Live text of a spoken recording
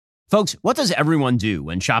Folks, what does everyone do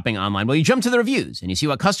when shopping online? Well, you jump to the reviews and you see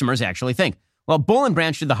what customers actually think. Well, Boll &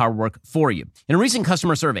 Branch did the hard work for you. In a recent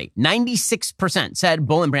customer survey, 96% said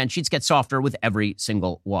Boll & Branch sheets get softer with every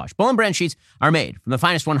single wash. Boll & Branch sheets are made from the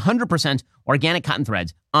finest 100% organic cotton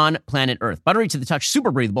threads on planet Earth. Buttery to the touch,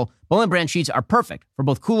 super breathable, Boll & Branch sheets are perfect for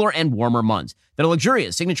both cooler and warmer months. Their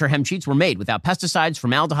luxurious signature hem sheets were made without pesticides,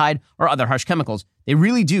 formaldehyde, or other harsh chemicals. They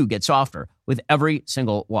really do get softer with every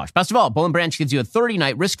single wash. Best of all, Boll & Branch gives you a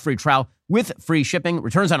 30-night risk-free trial with free shipping,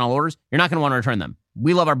 returns on all orders. You're not going to want to return them.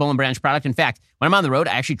 We love our Boll & Branch product. In fact, when I'm on the road,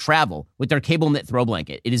 I actually travel with their cable knit throw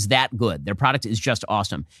blanket. It is that good. Their product is just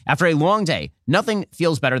awesome. After a long day, nothing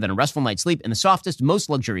feels better than a restful night's sleep in the softest, most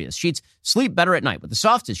luxurious sheets. Sleep better at night with the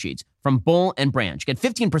softest sheets from Boll & Branch. Get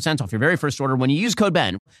 15% off your very first order when you use code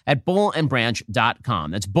BEN at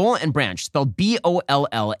bollandbranch.com. That's Boll & Branch, spelled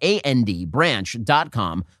B-O-L-L-A-N-D,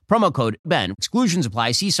 branch.com. Promo code BEN. Exclusions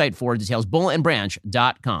apply. See site for details,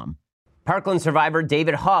 bollandbranch.com. Parkland survivor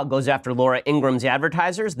David Hogg goes after Laura Ingram's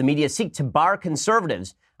advertisers. The media seek to bar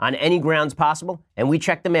conservatives on any grounds possible, and we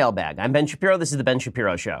check the mailbag. I'm Ben Shapiro. This is The Ben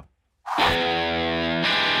Shapiro Show.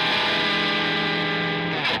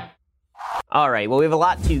 All right, well, we have a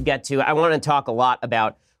lot to get to. I want to talk a lot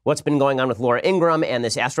about what's been going on with Laura Ingraham and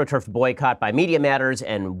this AstroTurf boycott by Media Matters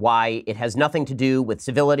and why it has nothing to do with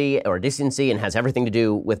civility or decency and has everything to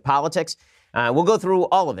do with politics. We'll go through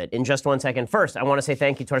all of it in just 1 second. First, I want to say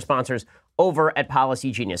thank you to our sponsors over at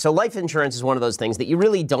Policy Genius. So life insurance is one of those things that you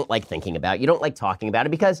really don't like thinking about. You don't like talking about it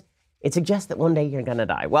because it suggests that one day you're going to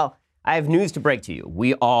die. Well, I have news to break to you.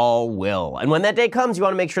 We all will. And when that day comes, you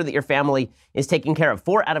want to make sure that your family is taken care of.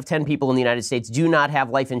 4 out of 10 people in the United States do not have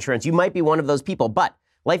life insurance. You might be one of those people, but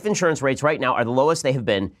life insurance rates right now are the lowest they have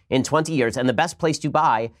been in 20 years, and the best place to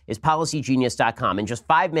buy is PolicyGenius.com. In just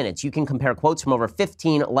 5 minutes, you can compare quotes from over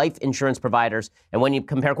 15 life insurance providers, and when you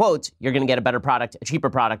compare quotes, you're going to get a better product, a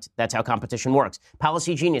cheaper product. That's how competition works.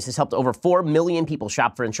 Policy Genius has helped over 4 million people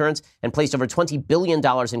shop for insurance and placed over $20 billion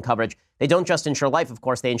in coverage. They don't just insure life, of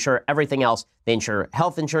course. They insure everything else. They insure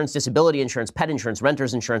health insurance, disability insurance, pet insurance,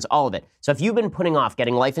 renter's insurance, all of it. So if you've been putting off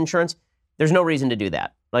getting life insurance, there's no reason to do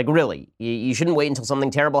that. Like, really, you shouldn't wait until something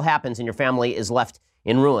terrible happens and your family is left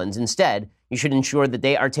in ruins. Instead, you should ensure that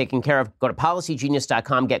they are taken care of. Go to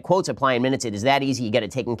PolicyGenius.com, get quotes, apply in minutes. It is that easy. You get it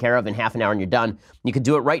taken care of in half an hour and you're done. You can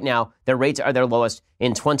do it right now. Their rates are their lowest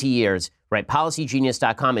in 20 years. Right,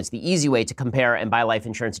 PolicyGenius.com. It's the easy way to compare and buy life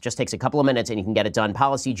insurance. It just takes a couple of minutes and you can get it done.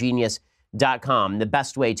 PolicyGenius.com, the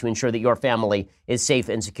best way to ensure that your family is safe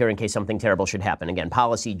and secure in case something terrible should happen. Again,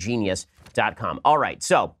 PolicyGenius.com. All right,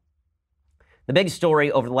 so the big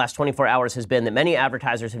story over the last 24 hours has been that many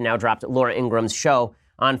advertisers have now dropped Laura Ingraham's show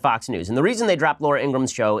on Fox News. And the reason they dropped Laura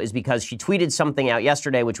Ingraham's show is because she tweeted something out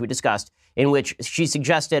yesterday, which we discussed, in which she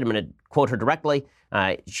suggested, I'm going to quote her directly,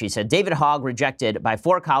 she said, David Hogg rejected by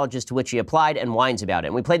 4 colleges to which he applied and whines about it.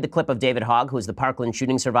 And we played the clip of David Hogg, who is the Parkland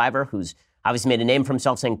shooting survivor, who's obviously made a name for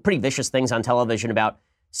himself saying pretty vicious things on television about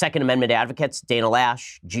Second Amendment advocates, Dana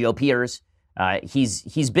Lash, GOPers.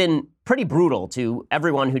 He's been pretty brutal to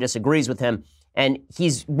everyone who disagrees with him. And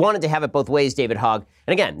he's wanted to have it both ways, David Hogg.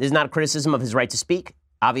 And again, this is not a criticism of his right to speak.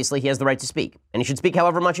 Obviously, he has the right to speak, and he should speak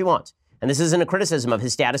however much he wants. And this isn't a criticism of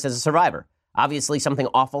his status as a survivor. Obviously, something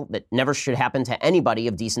awful that never should happen to anybody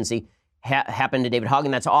of decency happened to David Hogg,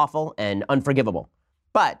 and that's awful and unforgivable.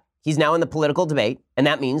 But he's now in the political debate, and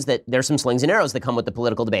that means that there's some slings and arrows that come with the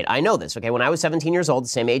political debate. I know this, okay? When I was 17 years old, the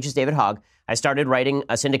same age as David Hogg, I started writing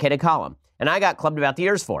a syndicated column, and I got clubbed about the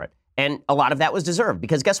ears for it. And a lot of that was deserved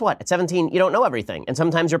because guess what? At 17, you don't know everything. And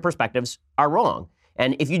sometimes your perspectives are wrong.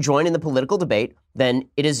 And if you join in the political debate, then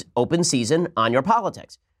it is open season on your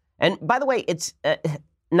politics. And by the way, it's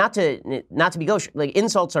not to be gauche. Like,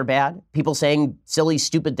 insults are bad. People saying silly,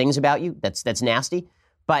 stupid things about you, that's nasty.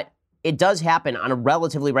 But it does happen on a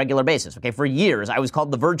relatively regular basis. Okay, for years, I was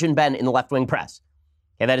called the Virgin Ben in the left-wing press.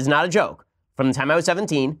 Okay, that is not a joke. From the time I was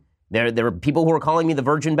 17, there were people who were calling me the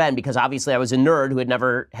Virgin Ben because obviously I was a nerd who had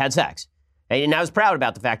never had sex. And I was proud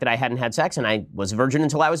about the fact that I hadn't had sex and I was a virgin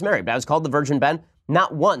until I was married. But I was called the Virgin Ben.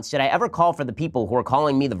 Not once did I ever call for the people who were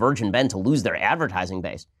calling me the Virgin Ben to lose their advertising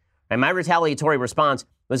base. And my retaliatory response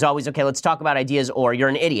was always, okay, let's talk about ideas or you're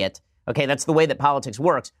an idiot. Okay, that's the way that politics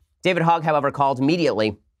works. David Hogg, however, called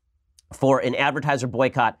immediately for an advertiser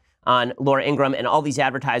boycott on Laura Ingraham, and all these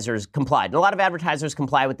advertisers complied. And a lot of advertisers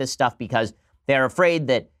comply with this stuff because they're afraid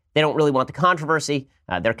that they don't really want the controversy.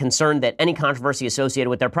 They're concerned that any controversy associated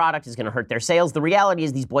with their product is going to hurt their sales. The reality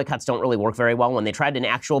is these boycotts don't really work very well. When they tried an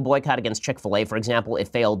actual boycott against Chick-fil-A, for example, it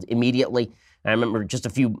failed immediately. And I remember just a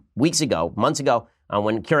few months ago,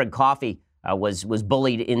 when Keurig Coffee was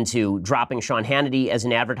bullied into dropping Sean Hannity as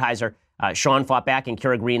an advertiser. Sean fought back and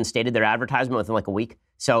Kira Green stated their advertisement within like a week.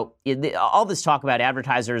 So all this talk about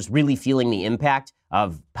advertisers really feeling the impact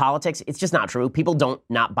of politics, it's just not true. People don't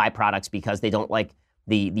not buy products because they don't like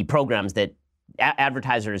the programs that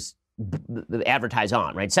advertisers advertise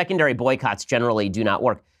on, right? Secondary boycotts generally do not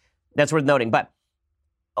work. That's worth noting. But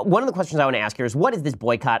one of the questions I want to ask here is, what is this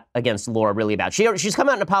boycott against Laura really about? She's come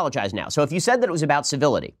out and apologized now. So if you said that it was about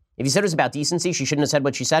civility, if you said it was about decency, she shouldn't have said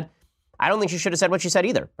what she said. I don't think she should have said what she said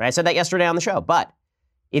either. Right? I said that yesterday on the show. But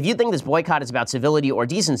if you think this boycott is about civility or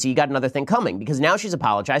decency, you got another thing coming, because now she's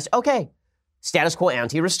apologized. Okay, status quo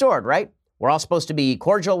ante restored, right? We're all supposed to be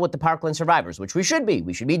cordial with the Parkland survivors, which we should be.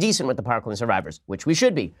 We should be decent with the Parkland survivors, which we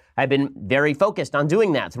should be. I've been very focused on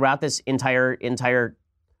doing that throughout this entire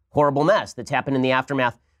horrible mess that's happened in the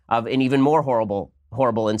aftermath of an even more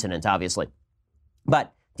horrible incident, obviously.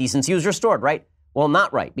 But decency was restored, right? Well,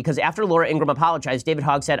 not right, because after Laura Ingraham apologized, David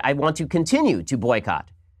Hogg said, I want to continue to boycott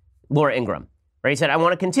Laura Ingraham. Right? He said, I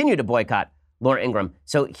want to continue to boycott Laura Ingraham.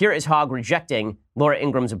 So here is Hogg rejecting Laura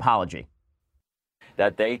Ingram's apology.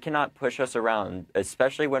 That they cannot push us around,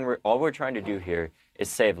 especially when all we're trying to do here is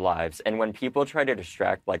save lives. And when people try to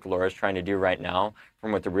distract, like Laura's trying to do right now,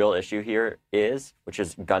 from what the real issue here is, which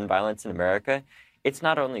is gun violence in America, it's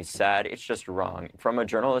not only sad, it's just wrong. From a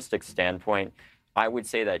journalistic standpoint, I would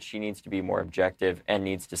say that she needs to be more objective and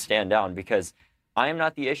needs to stand down, because I am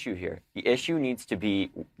not the issue here. The issue needs to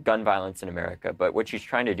be gun violence in America, but what she's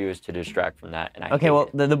trying to do is to distract from that. And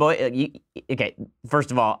okay,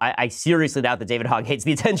 first of all, I seriously doubt that David Hogg hates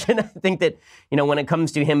the attention. I think that, when it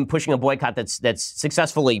comes to him pushing a boycott that's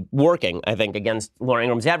successfully working, I think, against Laura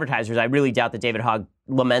Ingraham's advertisers, I really doubt that David Hogg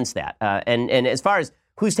laments that. And as far as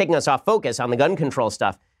who's taking us off focus on the gun control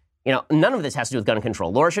stuff, none of this has to do with gun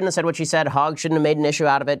control. Laura shouldn't have said what she said. Hogg shouldn't have made an issue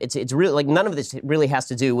out of it. It's really like none of this really has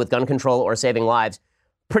to do with gun control or saving lives.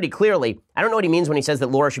 Pretty clearly, I don't know what he means when he says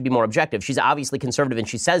that Laura should be more objective. She's obviously conservative, and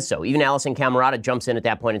she says so. Even Alison Camerata jumps in at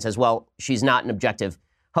that point and says, well, she's not an objective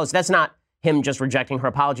host. That's not him just rejecting her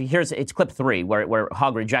apology. It's clip 3 where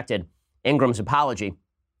Hogg rejected Ingram's apology.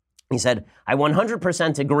 He said, I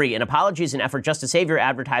 100% agree. An apology is an effort just to save your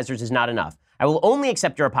advertisers is not enough. I will only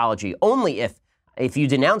accept your apology only if you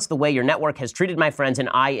denounce the way your network has treated my friends and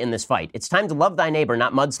I in this fight. It's time to love thy neighbor,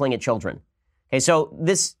 not mudsling at children. Okay, so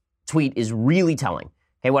this tweet is really telling.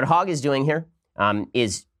 Okay, what Hogg is doing here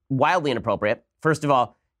is wildly inappropriate. First of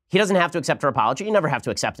all, he doesn't have to accept her apology. You never have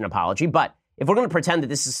to accept an apology. But if we're going to pretend that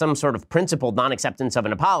this is some sort of principled non-acceptance of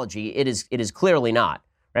an apology, it is clearly not.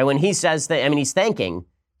 Right? When he says that, he's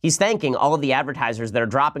thanking all of the advertisers that are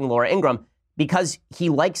dropping Laura Ingraham, because he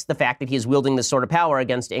likes the fact that he is wielding this sort of power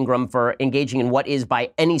against Ingraham for engaging in what is,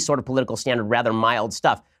 by any sort of political standard, rather mild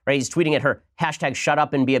stuff. Right? He's tweeting at her, hashtag shut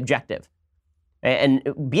up and be objective. And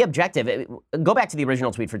be objective. Go back to the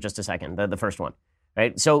original tweet for just a second, the first one.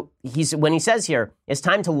 Right? So when he says here, it's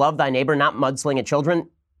time to love thy neighbor, not mudsling at children,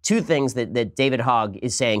 two things that David Hogg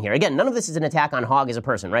is saying here. Again, none of this is an attack on Hogg as a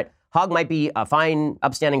person, right? Hogg might be a fine,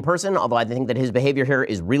 upstanding person, although I think that his behavior here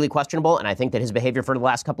is really questionable, and I think that his behavior for the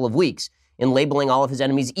last couple of weeks in labeling all of his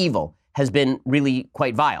enemies evil has been really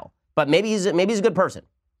quite vile. But maybe he's a good person.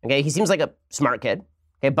 Okay, he seems like a smart kid.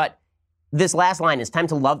 Okay, but this last line is time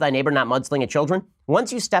to love thy neighbor, not mudsling at children.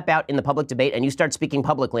 Once you step out in the public debate and you start speaking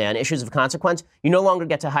publicly on issues of consequence, you no longer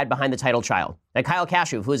get to hide behind the title child. Like Kyle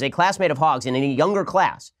Kashuv, who is a classmate of Hogg's in a younger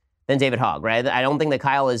class than David Hogg, right? I don't think that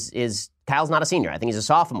Kyle's not a senior. I think he's a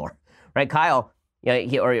sophomore, right? Kyle,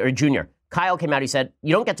 or a junior. Kyle came out, he said,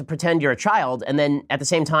 you don't get to pretend you're a child and then at the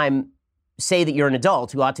same time say that you're an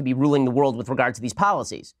adult who ought to be ruling the world with regard to these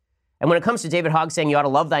policies. And when it comes to David Hogg saying you ought to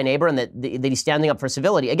love thy neighbor and that he's standing up for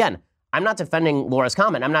civility, again, I'm not defending Laura's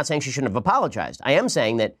comment. I'm not saying she shouldn't have apologized. I am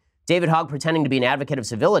saying that David Hogg pretending to be an advocate of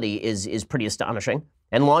civility is pretty astonishing.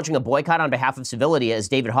 And launching a boycott on behalf of civility as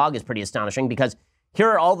David Hogg is pretty astonishing, because here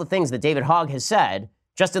are all the things that David Hogg has said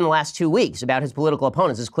just in the last 2 weeks about his political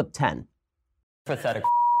opponents. This is clip 10. Pathetic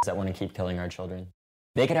that want to keep killing our children.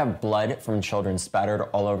 They could have blood from children spattered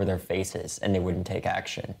all over their faces and they wouldn't take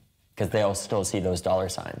action because they'll still see those dollar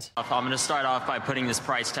signs. I'm going to start off by putting this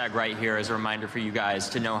price tag right here as a reminder for you guys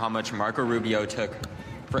to know how much Marco Rubio took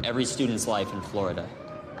for every student's life in Florida.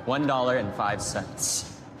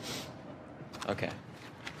 $1.05. Okay.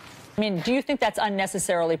 I mean, do you think that's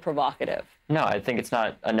unnecessarily provocative? No, I think it's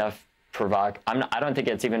not enough I don't think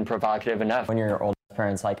it's even provocative enough. When your old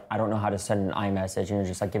parents like, I don't know how to send an iMessage, and you're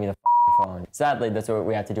just like, give me the phone. Sadly, that's what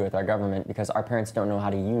we have to do with our government because our parents don't know how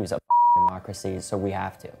to use a democracy, so we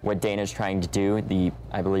have to. What Dana's trying to do,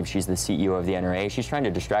 I believe she's the CEO of the NRA, she's trying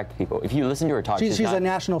to distract people. If you listen to her talk, she's a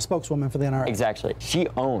national spokeswoman for the NRA. Exactly. She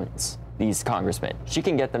owns these congressmen. She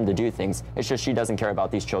can get them to do things. It's just she doesn't care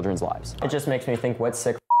about these children's lives. It just makes me think what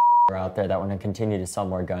sick out there that want to continue to sell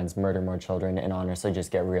more guns, murder more children, and honestly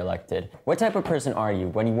just get reelected. What type of person are you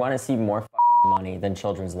when you want to see more money than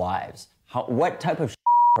children's lives? What type of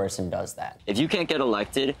person does that? If you can't get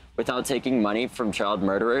elected without taking money from child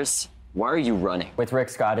murderers, why are you running? With Rick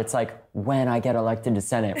Scott, it's like, when I get elected to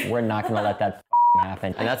Senate, we're not going to let that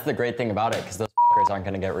happen. And that's the great thing about it, because those aren't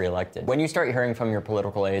going to get reelected. When you start hearing from your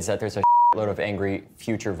political aides that there's a load of angry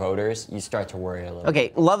future voters, you start to worry a little.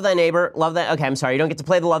 Okay, love thy neighbor, love that. Okay, I'm sorry, you don't get to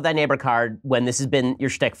play the love thy neighbor card when this has been your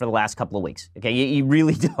shtick for the last couple of weeks. Okay, you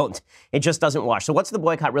really don't. It just doesn't wash. So what's the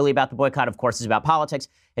boycott really about? The boycott, of course, is about politics.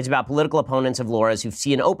 It's about political opponents of Laura's who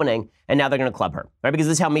see an opening and now they're going to club her, right? Because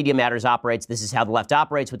this is how Media Matters operates. This is how the left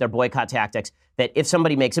operates with their boycott tactics, that if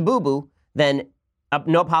somebody makes a boo-boo, then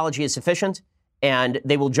no apology is sufficient. And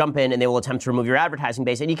they will jump in and they will attempt to remove your advertising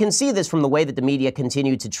base. And you can see this from the way that the media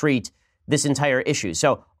continue to treat this entire issue.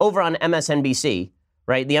 So over on MSNBC,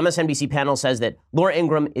 right, the MSNBC panel says that Laura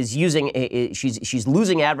Ingraham is she's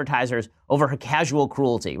losing advertisers over her casual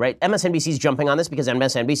cruelty, right? MSNBC is jumping on this because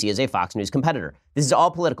MSNBC is a Fox News competitor. This is all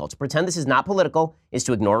political. To pretend this is not political is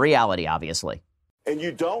to ignore reality, obviously. And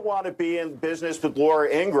you don't want to be in business with Laura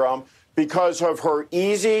Ingraham because of her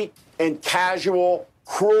easy and casual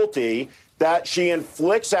cruelty that she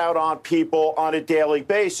inflicts out on people on a daily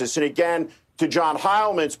basis. And again, to John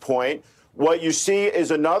Heilman's point, what you see is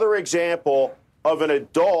another example of an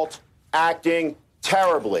adult acting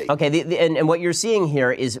terribly. Okay, and what you're seeing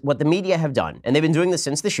here is what the media have done, and they've been doing this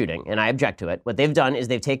since the shooting, and I object to it. What they've done is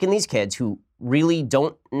they've taken these kids who really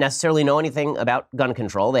don't necessarily know anything about gun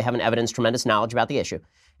control. They haven't evidenced tremendous knowledge about the issue,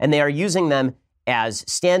 and they are using them as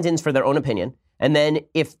stand-ins for their own opinion. And then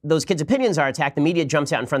if those kids' opinions are attacked, the media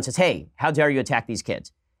jumps out in front and says, hey, how dare you attack these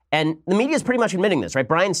kids? And the media is pretty much admitting this, right?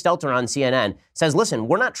 Brian Stelter on CNN says, listen,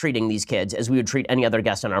 we're not treating these kids as we would treat any other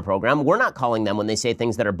guest on our program. We're not calling them when they say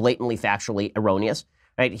things that are blatantly factually erroneous,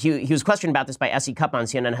 right? He was questioned about this by S.E. Cupp on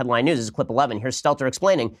CNN Headline News. This is clip 11. Here's Stelter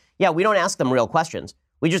explaining, yeah, we don't ask them real questions.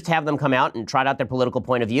 We just have them come out and trot out their political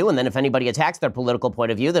point of view. And then if anybody attacks their political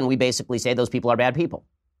point of view, then we basically say those people are bad people.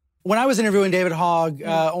 When I was interviewing David Hogg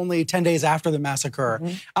only 10 days after the massacre,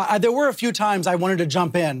 there were a few times I wanted to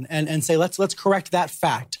jump in and say, let's correct that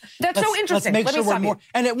fact. That's so interesting. Let's make sure we're more.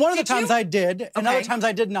 And one of the times I did, and other times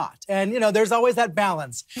I did not. And, there's always that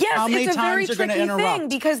balance. Yes, how many it's a times very you're going to tricky interrupt. thing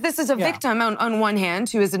because this is a victim on one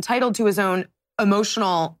hand who is entitled to his own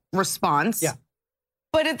emotional response. Yeah.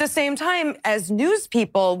 But at the same time, as news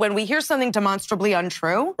people, when we hear something demonstrably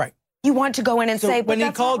untrue, right, you want to go in and say, but when he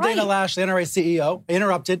that's called not right. Dana Lash, the NRA CEO,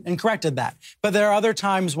 interrupted and corrected that. But there are other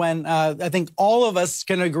times when I think all of us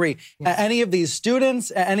can agree. Any of these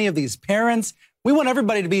students, any of these parents, we want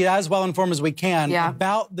everybody to be as well informed as we can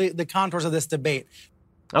about the contours of this debate.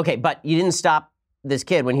 Okay, but you didn't stop this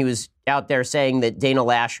kid when he was out there saying that Dana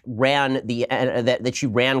Lash ran that she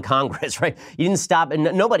ran Congress, right? You didn't stop,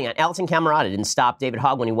 and nobody, Alison Camerata didn't stop David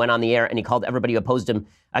Hogg when he went on the air and he called everybody who opposed him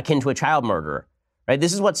akin to a child murderer. Right?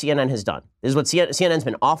 This is what CNN has done. This is what CNN's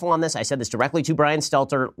been awful on this. I said this directly to Brian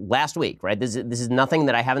Stelter last week, right? This is nothing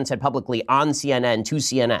that I haven't said publicly on CNN to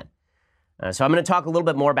CNN. So I'm going to talk a little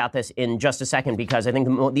bit more about this in just a second because I think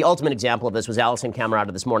the ultimate example of this was Alison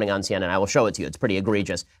Camerata this morning on CNN. I will show it to you. It's pretty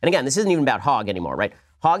egregious. And again, this isn't even about Hogg anymore, right?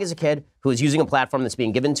 Hogg is a kid who is using a platform that's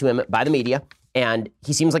being given to him by the media, and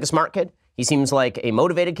he seems like a smart kid. He seems like a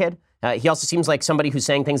motivated kid. He also seems like somebody who's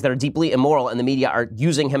saying things that are deeply immoral, and the media are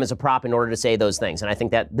using him as a prop in order to say those things. And I think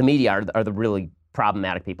that the media are the really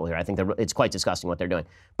problematic people here. I think it's quite disgusting what they're doing.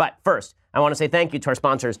 But first, I want to say thank you to our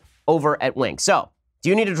sponsors over at Wink. So, do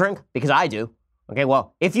you need a drink? Because I do. Okay,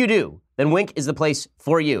 well, if you do, then Wink is the place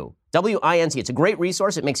for you. WINC. It's a great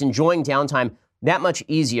resource. It makes enjoying downtime that much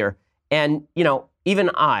easier. And,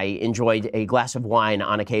 even I enjoyed a glass of wine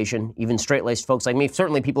on occasion. Even straight-laced folks like me,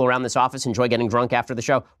 certainly people around this office enjoy getting drunk after the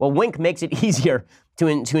show. Well, Wink makes it easier to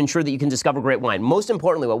ensure that you can discover great wine. Most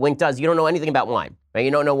importantly, what Wink does, you don't know anything about wine. Right?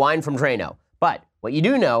 You don't know wine from Drano. But what you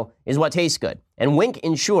do know is what tastes good. And Wink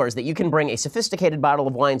ensures that you can bring a sophisticated bottle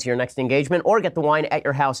of wine to your next engagement or get the wine at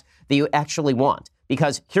your house that you actually want.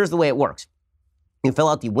 Because here's the way it works. You fill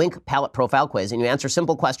out the Wink Palate Profile Quiz, and you answer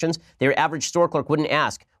simple questions that your average store clerk wouldn't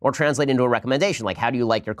ask or translate into a recommendation, like how do you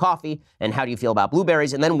like your coffee and how do you feel about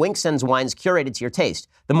blueberries? And then Wink sends wines curated to your taste.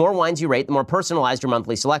 The more wines you rate, the more personalized your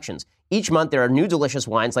monthly selections. Each month, there are new delicious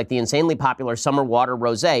wines like the insanely popular Summer Water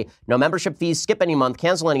Rosé. No membership fees, skip any month,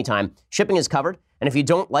 cancel anytime. Shipping is covered. And if you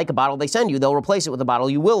don't like a bottle they send you, they'll replace it with a bottle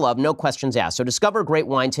you will love, no questions asked. So discover great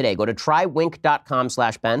wine today. Go to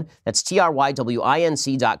trywink.com/Ben. That's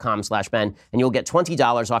TRYWINC.com/Ben. And you'll get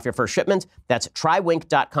 $20 off your first shipment. That's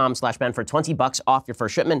trywink.com/Ben for $20 off your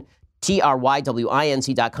first shipment.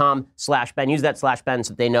 TRYWINC.com/Ben. Use that /Ben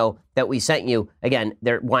so that they know that we sent you. Again,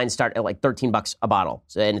 their wines start at like $13 a bottle.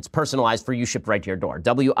 And it's personalized for you, shipped right to your door.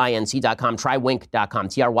 WINC.com, trywink.com,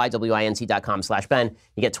 TRYWINC.com/Ben.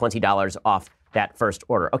 You get $20 off that first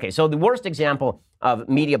order. Okay, so the worst example of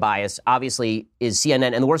media bias, obviously, is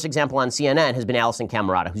CNN. And the worst example on CNN has been Alisyn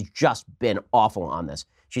Camerota, who's just been awful on this.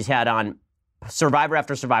 She's had on Survivor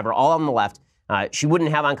after Survivor, all on the left. She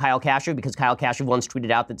wouldn't have on Kyle Kashuv because Kyle Kashuv once tweeted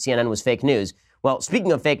out that CNN was fake news. Well,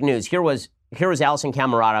 speaking of fake news, here was Alisyn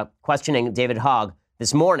Camerota questioning David Hogg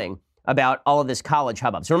this morning about all of this college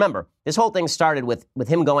hubbub. So remember, this whole thing started with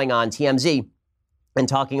him going on TMZ and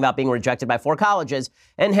talking about being rejected by 4 colleges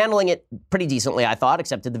and handling it pretty decently, I thought,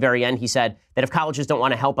 except at the very end he said that if colleges don't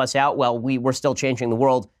want to help us out, well, we're still changing the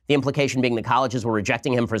world. The implication being the colleges were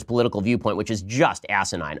rejecting him for his political viewpoint, which is just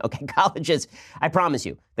asinine. Okay, colleges, I promise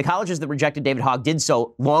you, the colleges that rejected David Hogg did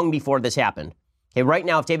so long before this happened. Okay, right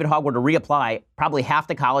now, if David Hogg were to reapply, probably half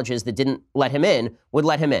the colleges that didn't let him in would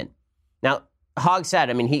let him in. Now, Hogg said,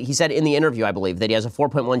 he said in the interview, I believe, that he has a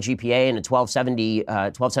 4.1 GPA and a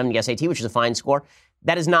 1270 SAT, which is a fine score.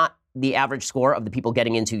 That is not the average score of the people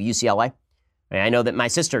getting into UCLA. I know that my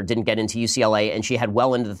sister didn't get into UCLA, and she had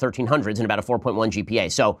well into the 1300s and about a 4.1 GPA.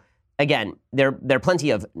 So, again, there are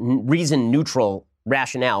plenty of reason-neutral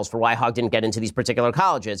rationales for why Hogg didn't get into these particular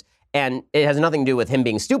colleges, and it has nothing to do with him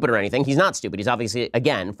being stupid or anything. He's not stupid. He's obviously,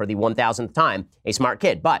 again, for the 1,000th time, a smart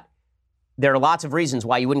kid. But there are lots of reasons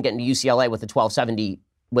why you wouldn't get into UCLA with a 1270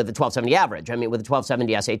 average. With a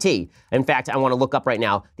 1270 SAT. In fact, I want to look up right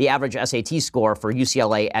now the average SAT score for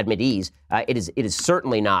UCLA admittees. It is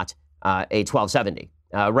certainly not a 1270.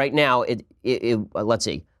 Right now, let's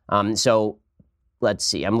see. Let's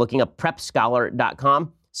see. I'm looking up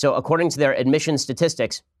prepscholar.com. So according to their admission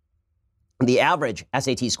statistics, the average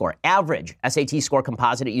SAT score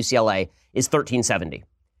composite at UCLA is 1370.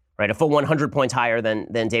 Right, a full 100 points higher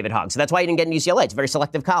than David Hogg. So that's why he didn't get into UCLA. It's a very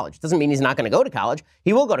selective college. Doesn't mean he's not going to go to college.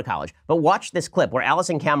 He will go to college. But watch this clip where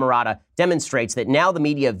Alisyn Camerota demonstrates that now the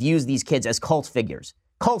media views these kids as cult figures.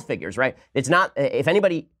 Cult figures, right? It's not, if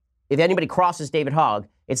anybody crosses David Hogg,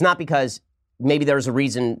 it's not because maybe there's a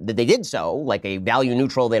reason that they did so, like a value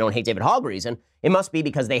neutral, they don't hate David Hogg reason. It must be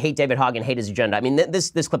because they hate David Hogg and hate his agenda.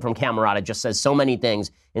 This clip from Camerota just says so many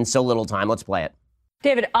things in so little time. Let's play it.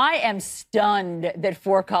 David, I am stunned that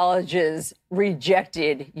 4 colleges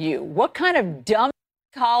rejected you. What kind of dumb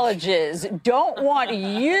colleges don't want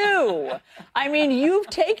you? You've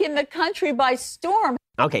taken the country by storm.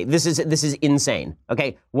 Okay, this is insane.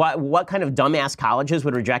 Okay, what kind of dumbass colleges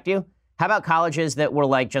would reject you? How about colleges that were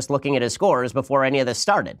like just looking at his scores before any of this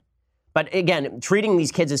started? But again, treating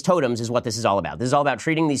these kids as totems is what this is all about. This is all about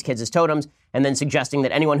treating these kids as totems and then suggesting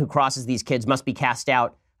that anyone who crosses these kids must be cast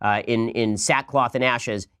out in sackcloth and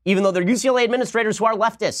ashes, even though they're UCLA administrators who are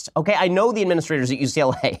leftists. Okay, I know the administrators at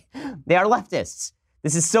UCLA. They are leftists.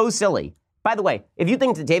 This is so silly. By the way, if you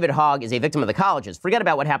think that David Hogg is a victim of the colleges, forget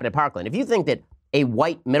about what happened at Parkland. If you think that a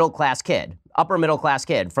white middle-class kid, upper middle-class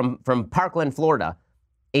kid from Parkland, Florida,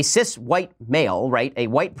 a cis white male, right, a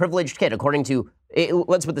white privileged kid, according to,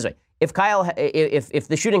 let's put it this way, if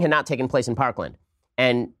the shooting had not taken place in Parkland,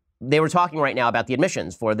 and they were talking right now about the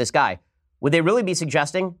admissions for this guy, would they really be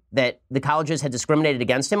suggesting that the colleges had discriminated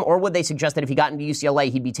against him, or would they suggest that if he got into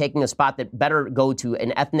UCLA, he'd be taking a spot that better go to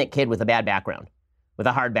an ethnic kid with a bad background, with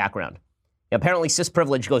a hard background? Apparently, cis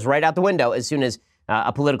privilege goes right out the window as soon as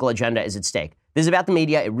a political agenda is at stake. This is about the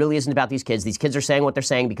media. It really isn't about these kids. These kids are saying what they're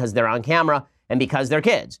saying because they're on camera and because they're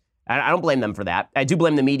kids. I don't blame them for that. I do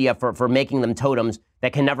blame the media for making them totems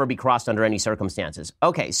that can never be crossed under any circumstances.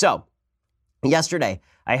 Okay, so yesterday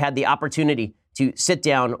I had the opportunity to sit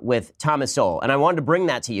down with Thomas Sowell. And I wanted to bring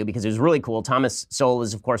that to you because it was really cool. Thomas Sowell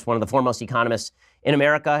is, of course, one of the foremost economists in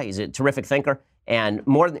America. He's a terrific thinker. And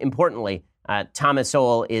more importantly, Thomas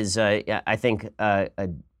Sowell is, I think,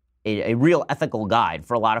 a real ethical guide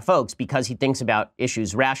for a lot of folks because he thinks about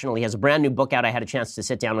issues rationally. He has a brand new book out. I had a chance to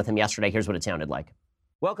sit down with him yesterday. Here's what it sounded like.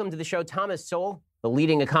 Welcome to the show, Thomas Sowell, the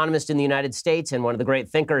leading economist in the United States and one of the great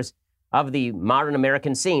thinkers of the modern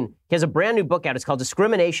American scene. He has a brand new book out. It's called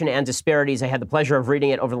Discrimination and Disparities. I had the pleasure of reading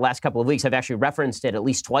it over the last couple of weeks. I've actually referenced it at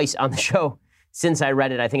least twice on the show since I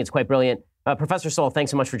read it. I think it's quite brilliant. Professor Sowell,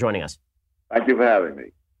 thanks so much for joining us. Thank you for having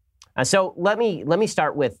me. So let me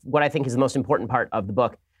start with what I think is the most important part of the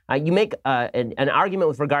book. You make an argument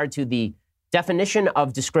with regard to the definition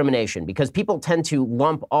of discrimination, because people tend to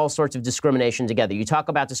lump all sorts of discrimination together. You talk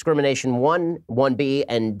about discrimination 1, 1B,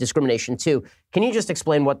 and discrimination 2. Can you just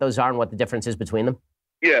explain what those are and what the difference is between them?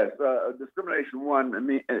 Yes. Discrimination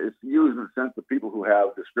 1 is used in the sense of people who have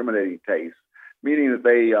discriminating tastes, meaning that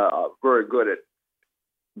they are very good at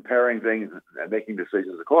comparing things and making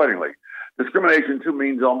decisions accordingly. Discrimination, too,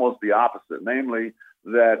 means almost the opposite, namely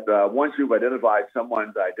that once you've identified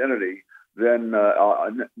someone's identity, then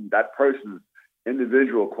that person's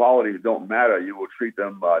individual qualities don't matter. You will treat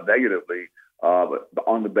them negatively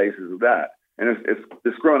on the basis of that. And it's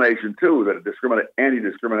discrimination, too, that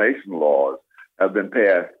anti-discrimination laws have been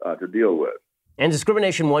passed to deal with. And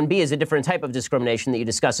discrimination 1B is a different type of discrimination that you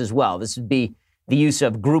discuss as well. This would be the use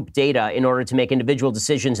of group data in order to make individual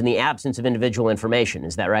decisions in the absence of individual information.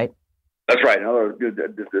 Is that right? That's right. In other words,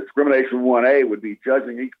 discrimination 1A would be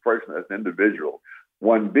judging each person as an individual.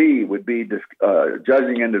 1B would be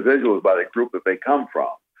judging individuals by the group that they come from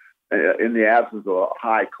in the absence of a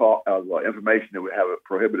high cost of information that would have a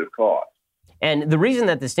prohibitive cost. And the reason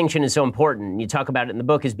that distinction is so important, and you talk about it in the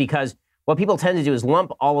book, is because what people tend to do is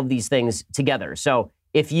lump all of these things together. So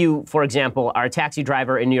if you, for example, are a taxi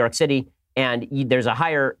driver in New York City and there's a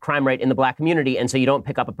higher crime rate in the black community, and so you don't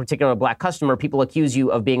pick up a particular black customer, people accuse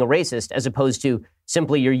you of being a racist, as opposed to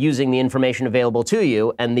simply you're using the information available to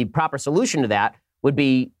you. And the proper solution to that would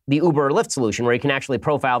be the Uber or Lyft solution, where you can actually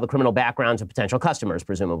profile the criminal backgrounds of potential customers,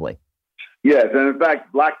 presumably. Yes, and in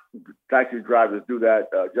fact, black taxi drivers do that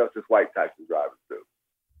just as white taxi drivers do.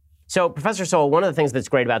 So, Professor Sowell, one of the things that's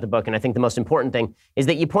great about the book, and I think the most important thing, is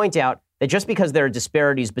that you point out that just because there are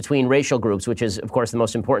disparities between racial groups, which is, of course, the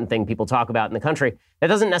most important thing people talk about in the country, that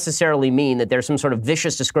doesn't necessarily mean that there's some sort of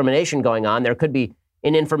vicious discrimination going on. There could be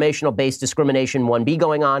an informational-based discrimination 1B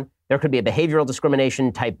going on. There could be a behavioral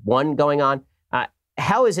discrimination type 1 going on.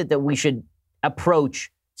 How is it that we should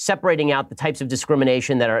approach separating out the types of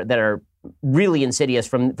discrimination that are really insidious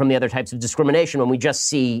from the other types of discrimination when we just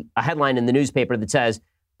see a headline in the newspaper that says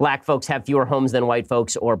black folks have fewer homes than white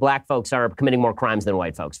folks, or black folks are committing more crimes than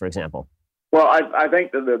white folks, for example? Well, I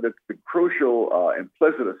think that the crucial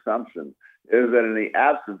implicit assumption is that in the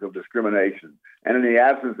absence of discrimination and in the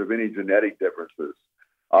absence of any genetic differences,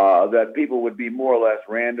 that people would be more or less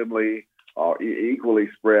randomly or equally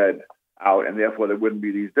spread out, and therefore there wouldn't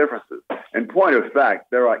be these differences. In point of fact,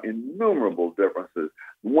 there are innumerable differences.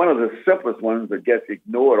 One of the simplest ones that gets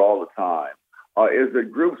ignored all the time is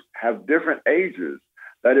that groups have different ages.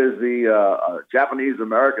 That is, the Japanese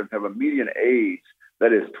Americans have a median age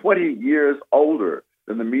that is 20 years older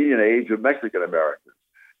than the median age of Mexican Americans.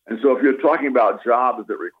 And so if you're talking about jobs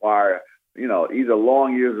that require, either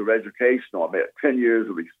long years of education or 10 years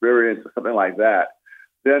of experience or something like that,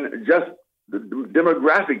 then just the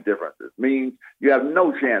demographic differences means you have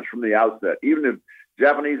no chance from the outset, even if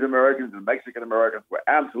Japanese Americans and Mexican Americans were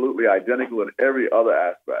absolutely identical in every other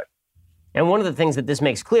aspect. And one of the things that this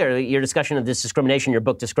makes clear, your discussion of this discrimination, your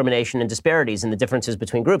book, Discrimination and Disparities and the Differences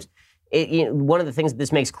Between Groups, one of the things that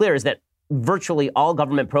this makes clear is that virtually all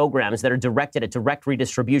government programs that are directed at direct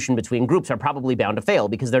redistribution between groups are probably bound to fail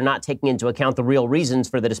because they're not taking into account the real reasons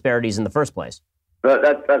for the disparities in the first place.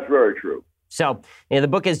 That's very true. So the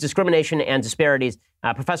book is Discrimination and Disparities.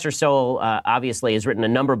 Professor Sowell obviously has written a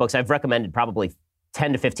number of books. I've recommended probably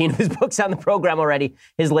 10 to 15 of his books on the program already.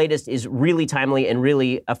 His latest is really timely and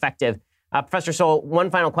really effective. Professor Sowell, one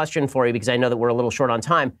final question for you, because I know that we're a little short on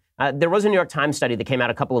time. There was a New York Times study that came out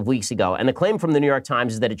a couple of weeks ago, and the claim from the New York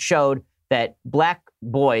Times is that it showed that black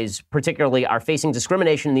boys particularly are facing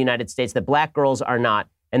discrimination in the United States, that black girls are not,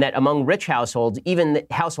 and that among rich households, even the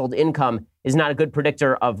household income is not a good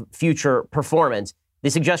predictor of future performance. The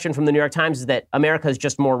suggestion from the New York Times is that America is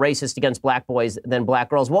just more racist against black boys than black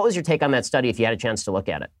girls. What was your take on that study if you had a chance to look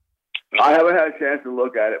at it? I haven't had a chance to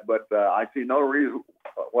look at it, but I see no reason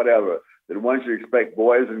whatever that one should expect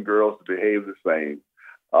boys and girls to behave the same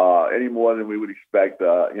any more than we would expect,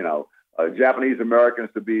 Japanese Americans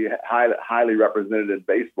to be highly represented in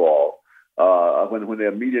baseball when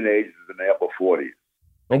their median age is in the upper 40s.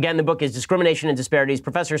 Again, the book is Discrimination and Disparities.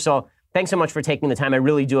 Professor Sowell, thanks so much for taking the time. I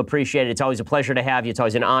really do appreciate it. It's always a pleasure to have you. It's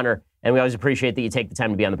always an honor. And we always appreciate that you take the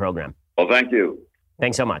time to be on the program. Well, thank you.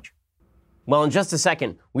 Thanks so much. Well, in just a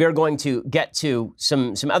second, we are going to get to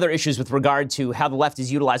some other issues with regard to how the left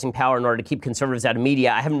is utilizing power in order to keep conservatives out of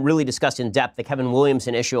media. I haven't really discussed in depth the Kevin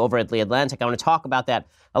Williamson issue over at The Atlantic. I want to talk about that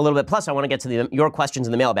a little bit. Plus, I want to get to your questions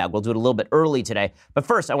in the mailbag. We'll do it a little bit early today. But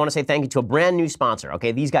first, I want to say thank you to a brand new sponsor.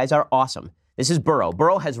 Okay, these guys are awesome. This is Burrow.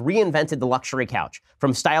 Burrow has reinvented the luxury couch.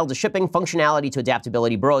 From style to shipping, functionality to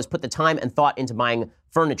adaptability, Burrow has put the time and thought into buying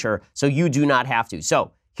furniture so you do not have to.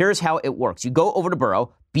 So here's how it works. You go over to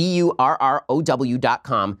Burrow,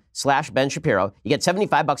 BURROW.com/Ben Shapiro. You get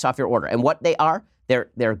 $75 off your order. And what they are,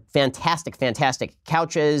 they're fantastic, fantastic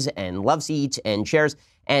couches and love seats and chairs.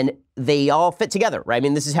 and they all fit together, right? I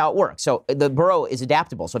mean, this is how it works. So the Burrow is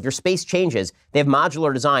adaptable. So if your space changes, they have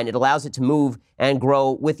modular design. It allows it to move and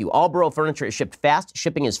grow with you. All Burrow furniture is shipped fast.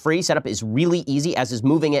 Shipping is free. Setup is really easy, as is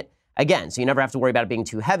moving it again. So you never have to worry about it being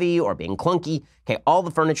too heavy or being clunky. Okay, all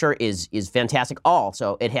the furniture is fantastic.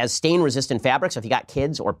 So it has stain-resistant fabric. So if you got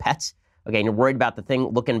kids or pets, okay, and you're worried about the thing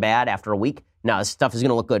looking bad after a week, no, this stuff is going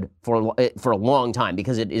to look good for a long time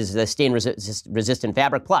because it is the stain-resistant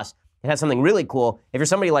fabric. Plus, it has something really cool. If you're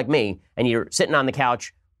somebody like me and you're sitting on the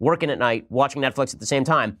couch, working at night, watching Netflix at the same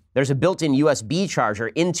time, there's a built-in USB charger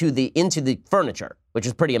into the furniture, which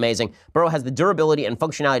is pretty amazing. Burrow has the durability and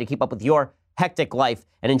functionality to keep up with your hectic life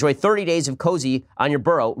and enjoy 30 days of cozy on your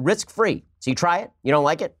Burrow risk-free. So you try it, you don't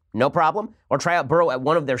like it, no problem. Or try out Burrow at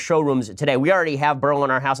one of their showrooms today. We already have Burrow in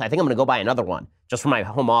our house. I think I'm going to go buy another one just for my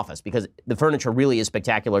home office because the furniture really is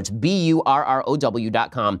spectacular. It's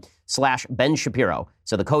BURROW.com/Ben Shapiro.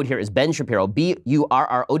 So the code here is Ben Shapiro,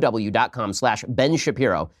 BURROW.com/Ben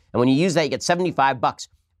Shapiro. And when you use that, you get $75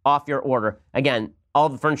 off your order. Again, all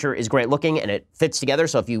the furniture is great looking and it fits together.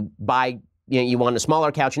 So if you buy, you want a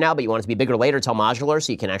smaller couch now, but you want it to be bigger later, it's all modular.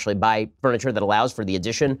 So you can actually buy furniture that allows for the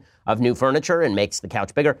addition of new furniture and makes the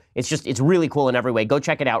couch bigger. It's really cool in every way. Go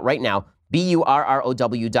check it out right now.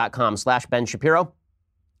 BURROW.com/Ben Shapiro.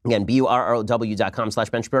 Again,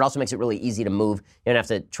 BURROW.com/Ben Shapiro. It also makes it really easy to move. You don't have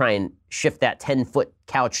to try and shift that 10-foot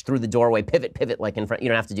couch through the doorway, pivot like in front. You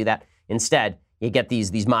don't have to do that. Instead, you get these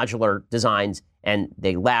modular designs, and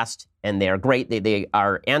they last, and they are great. They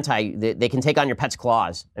are they can take on your pet's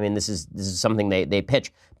claws. I mean, this is something they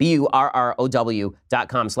pitch.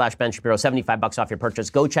 BURROW.com/Ben Shapiro. $75 off your purchase.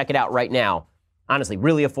 Go check it out right now. Honestly,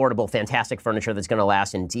 really affordable, fantastic furniture that's going to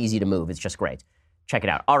last, and it's easy to move. It's just great. Check it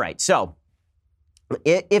out. All right, so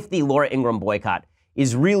if the Laura Ingraham boycott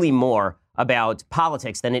is really more about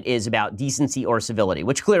politics than it is about decency or civility,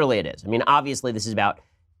 which clearly it is. I mean, obviously,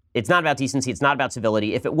 it's not about decency. It's not about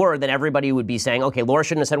civility. If it were, then everybody would be saying, okay, Laura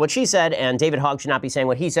shouldn't have said what she said, and David Hogg should not be saying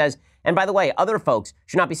what he says. And by the way, other folks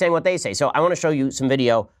should not be saying what they say. So I want to show you some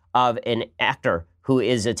video of an actor who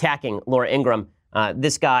is attacking Laura Ingraham.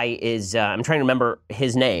 This guy is, I'm trying to remember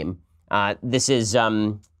his name. This is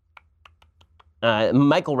Michael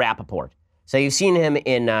Rappaport. So you've seen him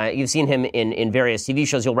in various TV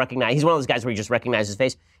shows. You'll recognize, he's one of those guys where you just recognize his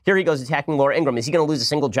face. Here he goes attacking Laura Ingraham. Is he going to lose a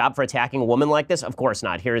single job for attacking a woman like this? Of course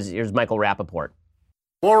not. Here's Michael Rappaport.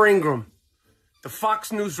 Laura Ingraham, the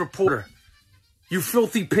Fox News reporter. You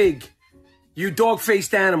filthy pig. You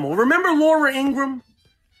dog-faced animal. Remember Laura Ingraham?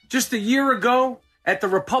 Just a year ago at the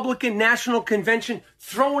Republican National Convention,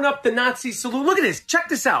 throwing up the Nazi salute. Look at this. Check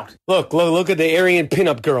this out. Look at the Aryan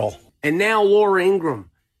pinup girl. And now Laura Ingraham,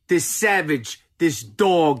 this savage, this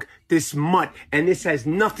dog, this mutt. And this has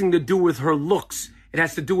nothing to do with her looks. It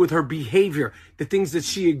has to do with her behavior, the things that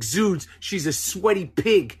she exudes. She's a sweaty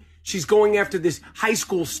pig. She's going after this high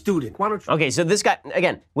school student. Why don't you... Okay, so this guy,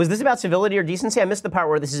 again, was this about civility or decency? I missed the part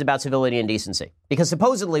where this is about civility and decency. Because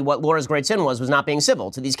supposedly what Laura's great sin was not being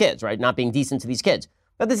civil to these kids, right? Not being decent to these kids.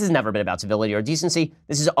 But this has never been about civility or decency.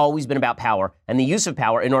 This has always been about power and the use of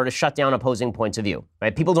power in order to shut down opposing points of view,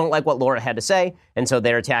 right? People don't like what Laura had to say, and so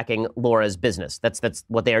they're attacking Laura's business. That's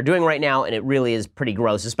what they are doing right now, and it really is pretty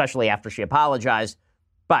gross, especially after she apologized.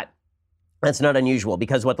 But that's not unusual,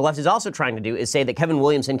 because what the left is also trying to do is say that Kevin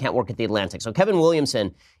Williamson can't work at The Atlantic. So Kevin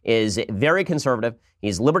Williamson is very conservative.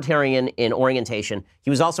 He's libertarian in orientation.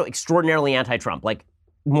 He was also extraordinarily anti-Trump, like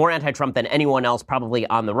more anti-Trump than anyone else probably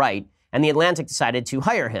on the right. And The Atlantic decided to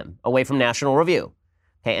hire him away from National Review.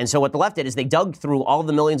 Okay, and so what the left did is they dug through all of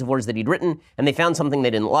the millions of words that he'd written, and they found something they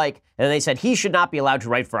didn't like, and they said he should not be allowed to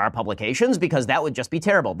write for our publications because that would just be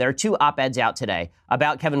terrible. There are 2 op-eds out today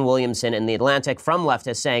about Kevin Williamson in The Atlantic from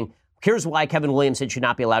leftists saying, here's why Kevin Williamson should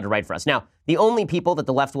not be allowed to write for us. Now, the only people that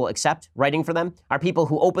the left will accept writing for them are people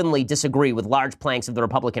who openly disagree with large planks of the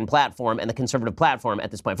Republican platform and the conservative platform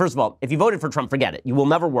at this point. First of all, if you voted for Trump, forget it. You will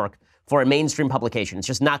never work for a mainstream publication. It's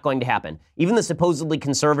just not going to happen. Even the supposedly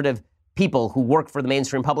conservative people who work for the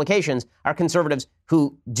mainstream publications are conservatives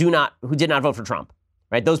who did not vote for Trump.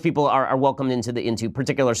 Right? Those people are welcomed into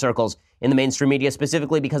particular circles in the mainstream media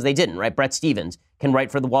specifically because they didn't, right? Bret Stephens can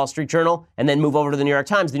write for the Wall Street Journal and then move over to the New York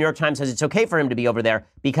Times. The New York Times says it's okay for him to be over there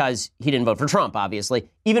because he didn't vote for Trump, obviously.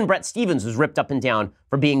 Even Bret Stephens was ripped up and down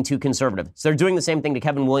for being too conservative. So they're doing the same thing to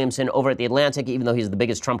Kevin Williamson over at The Atlantic, even though he's the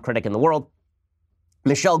biggest Trump critic in the world.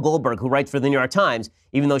 Michelle Goldberg, who writes for the New York Times,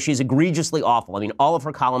 even though she's egregiously awful. I mean, all of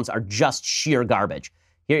her columns are just sheer garbage.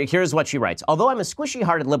 Here's what she writes. Although I'm a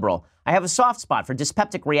squishy-hearted liberal, I have a soft spot for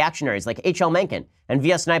dyspeptic reactionaries like H.L. Mencken and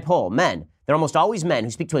V.S. Naipaul, men. They're almost always men who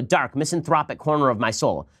speak to a dark, misanthropic corner of my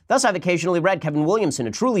soul. Thus, I've occasionally read Kevin Williamson,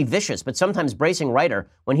 a truly vicious but sometimes bracing writer,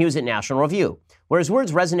 when he was at National Review. Where his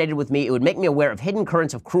words resonated with me, it would make me aware of hidden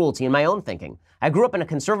currents of cruelty in my own thinking. I grew up in a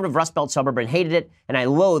conservative Rust Belt suburb and hated it, and I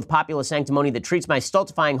loathe populist sanctimony that treats my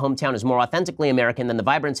stultifying hometown as more authentically American than the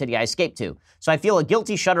vibrant city I escaped to. So I feel a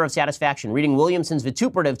guilty shudder of satisfaction reading Williamson's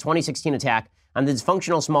vituperative 2016 attack on the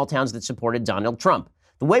dysfunctional small towns that supported Donald Trump.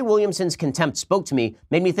 The way Williamson's contempt spoke to me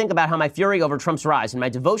made me think about how my fury over Trump's rise and my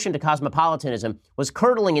devotion to cosmopolitanism was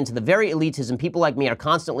curdling into the very elitism people like me are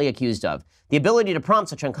constantly accused of. The ability to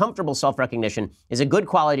prompt such uncomfortable self-recognition is a good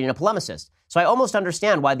quality in a polemicist. So I almost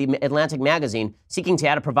understand why the Atlantic magazine, seeking to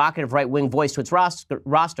add a provocative right-wing voice to its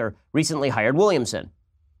roster, recently hired Williamson.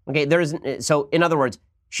 Okay, so in other words,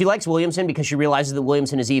 she likes Williamson because she realizes that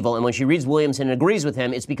Williamson is evil, and when she reads Williamson and agrees with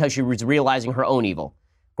him, it's because she was realizing her own evil.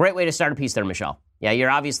 Great way to start a piece there, Michelle. Yeah, you're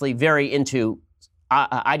obviously very into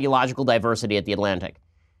ideological diversity at the Atlantic.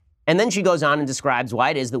 And then she goes on and describes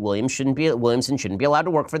why it is that Williamson shouldn't be allowed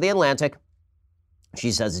to work for the Atlantic.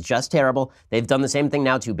 She says it's just terrible. They've done the same thing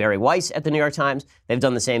now to Barry Weiss at the New York Times. They've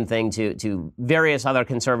done the same thing to various other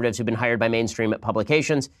conservatives who've been hired by mainstream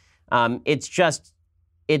publications. It's just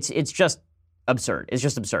absurd. It's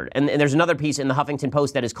just absurd. And there's another piece in the Huffington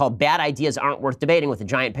Post that is called Bad Ideas Aren't Worth Debating, with a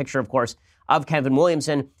giant picture, of course, of Kevin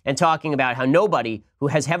Williamson, and talking about how nobody who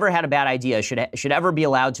has ever had a bad idea should ever be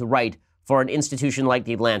allowed to write for an institution like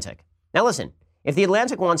the Atlantic. Now listen, if the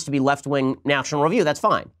Atlantic wants to be left-wing National Review, that's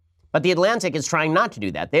fine. But the Atlantic is trying not to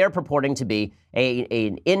do that. They are purporting to be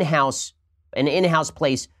an in-house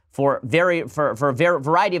place for a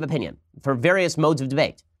variety of opinion, for various modes of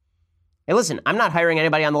debate. Hey, listen, I'm not hiring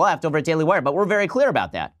anybody on the left over at Daily Wire, but we're very clear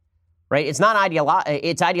about that, right? It's not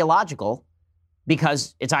it's ideological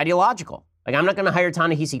because it's ideological. Like, I'm not going to hire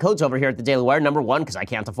Ta-Nehisi Coates over here at the Daily Wire, number one, because I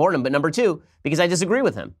can't afford him, but number two, because I disagree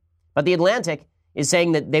with him. But the Atlantic is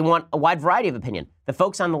saying that they want a wide variety of opinion. The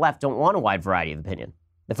folks on the left don't want a wide variety of opinion.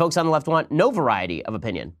 The folks on the left want no variety of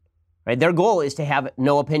opinion, right? Their goal is to have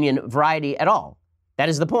no opinion variety at all. That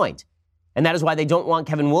is the point. And that is why they don't want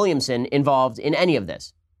Kevin Williamson involved in any of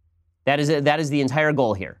this. That is the entire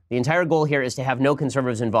goal here. The entire goal here is to have no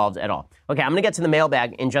conservatives involved at all. Okay, I'm going to get to the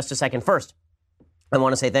mailbag in just a second. First, I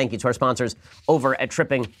want to say thank you to our sponsors over at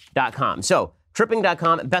Tripping.com. So,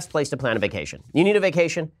 Tripping.com, best place to plan a vacation. You need a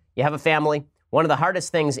vacation, you have a family. One of the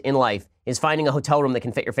hardest things in life is finding a hotel room that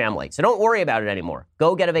can fit your family. So don't worry about it anymore.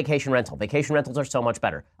 Go get a vacation rental. Vacation rentals are so much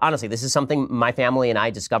better. Honestly, this is something my family and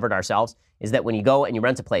I discovered ourselves, is that when you go and you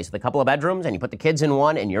rent a place with a couple of bedrooms and you put the kids in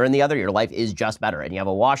one and you're in the other, your life is just better. And you have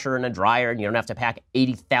a washer and a dryer and you don't have to pack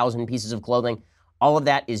 80,000 pieces of clothing. All of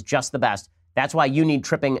that is just the best. That's why you need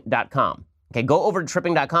Tripping.com. Okay, go over to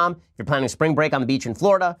Tripping.com. If you're planning a spring break on the beach in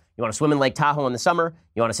Florida, you want to swim in Lake Tahoe in the summer,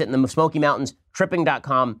 you want to sit in the Smoky Mountains,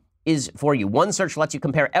 Tripping.com is for you. One search lets you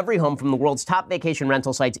compare every home from the world's top vacation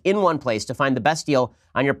rental sites in one place to find the best deal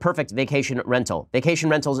on your perfect vacation rental.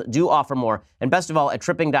 Vacation rentals do offer more. And best of all, at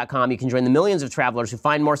Tripping.com, you can join the millions of travelers who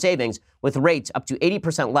find more savings with rates up to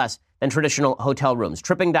 80% less than traditional hotel rooms.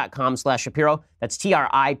 Tripping.com/Shapiro. That's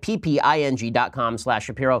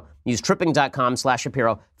TRIPPING.com/Shapiro. Use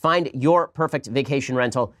Tripping.com/Shapiro. Find your perfect vacation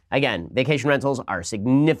rental. Again, vacation rentals are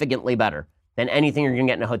significantly better than anything you're going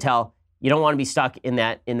to get in a hotel. You don't want to be stuck in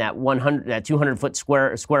that 200-foot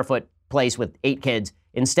square foot place with 8 kids.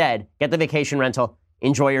 Instead, get the vacation rental,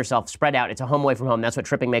 enjoy yourself, spread out. It's a home away from home. That's what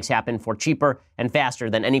Tripping makes happen for cheaper and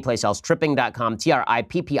faster than any place else. Tripping.com,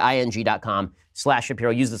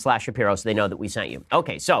 TRIPPING.com/Shapiro. Use the /Shapiro so they know that we sent you.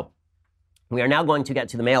 Okay, so we are now going to get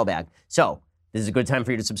to the mailbag. So this is a good time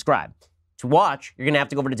for you to subscribe. To watch, you're going to have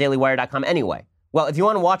to go over to dailywire.com anyway. Well, if you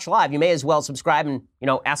want to watch live, you may as well subscribe and,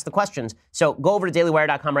 ask the questions. So go over to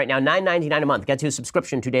dailywire.com right now, $9.99 a month. Get to a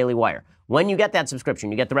subscription to Daily Wire. When you get that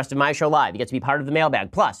subscription, you get the rest of my show live. You get to be part of the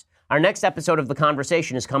mailbag. Plus, our next episode of The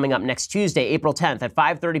Conversation is coming up next Tuesday, April 10th at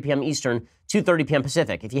 5:30 p.m. Eastern, 2:30 p.m.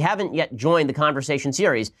 Pacific. If you haven't yet joined the Conversation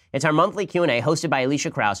series, it's our monthly Q&A hosted by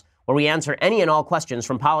Alicia Krause, where we answer any and all questions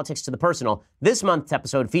from politics to the personal. This month's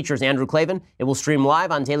episode features Andrew Klavan. It will stream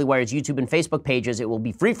live on Daily Wire's YouTube and Facebook pages. It will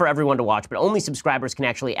be free for everyone to watch, but only subscribers can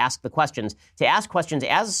actually ask the questions. To ask questions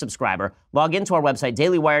as a subscriber, log into our website,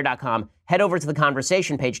 dailywire.com, head over to the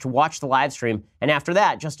Conversation page to watch the live stream, and after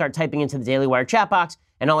that, just start typing into the Daily Wire chat box,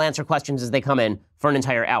 and I'll answer questions as they come in for an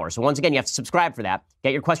entire hour. So once again, you have to subscribe for that.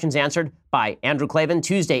 Get your questions answered by Andrew Klavan,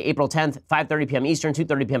 Tuesday, April 10th, 5:30 p.m. Eastern,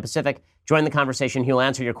 2:30 p.m. Pacific. Join the conversation. He'll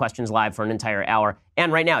answer your questions live for an entire hour.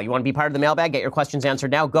 And right now, you want to be part of the mailbag? Get your questions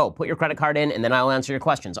answered now? Go. Put your credit card in, and then I'll answer your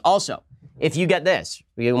questions. Also, if you get this,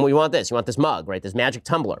 you want this mug, right? This magic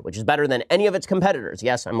tumbler, which is better than any of its competitors.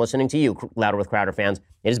 Yes, I'm listening to you, Louder with Crowder fans.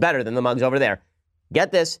 It is better than the mugs over there.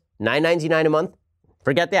 Get this, $9.99 a month.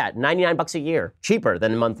 Forget that, $99 a year, cheaper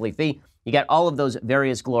than a monthly fee. You get all of those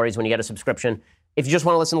various glories when you get a subscription. If you just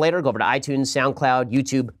want to listen later, go over to iTunes, SoundCloud,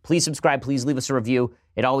 YouTube. Please subscribe. Please leave us a review.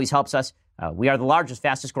 It always helps us. We are the largest,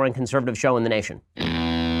 fastest growing conservative show in the nation.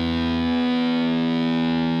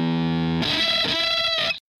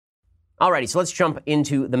 Alrighty, so let's jump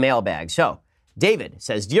into the mailbag. So, David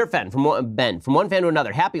says, Dear Ben, from one fan to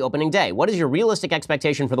another, happy opening day. What is your realistic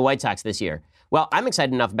expectation for the White Sox this year? Well, I'm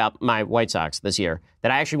excited enough about my White Sox this year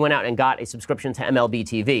that I actually went out and got a subscription to MLB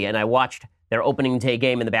TV, and I watched their opening day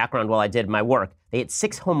game in the background while I did my work. They hit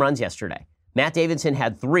 6 home runs yesterday. Matt Davidson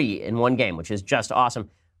had 3 in one game, which is just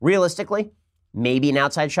awesome. Realistically, maybe an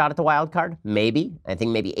outside shot at the wild card. Maybe. I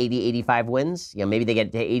think maybe 80, 85 wins. Maybe they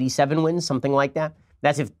get to 87 wins, something like that.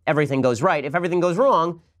 That's if everything goes right. If everything goes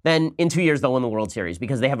wrong, then in 2 years they'll win the World Series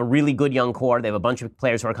because they have a really good young core. They have a bunch of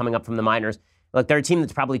players who are coming up from the minors. Look, they're a team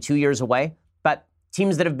that's probably 2 years away, but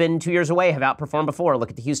teams that have been 2 years away have outperformed before. Look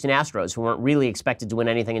at the Houston Astros, who weren't really expected to win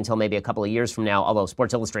anything until maybe a couple of years from now, although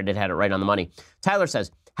Sports Illustrated had it right on the money. Tyler says,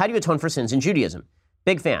 how do you atone for sins in Judaism?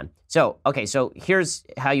 Big fan. So here's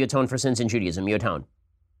how you atone for sins in Judaism. You atone.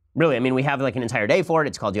 Really, we have like an entire day for it.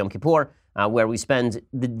 It's called Yom Kippur, where we spend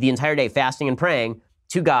the entire day fasting and praying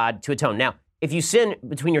to God to atone. Now, if you sin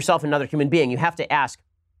between yourself and another human being, you have to ask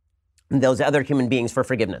those other human beings for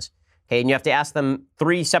forgiveness. Okay, and you have to ask them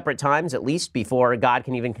 3 separate times at least before God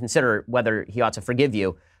can even consider whether he ought to forgive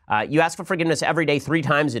you. You ask for forgiveness every day 3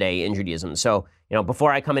 times a day in Judaism. So,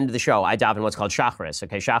 before I come into the show, I daven what's called Shacharis.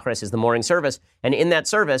 Okay, Shacharis is the morning service. And in that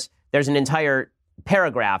service, there's an entire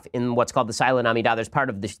paragraph in what's called the silent Amidah. There's part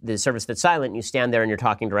of the service that's silent. You stand there and you're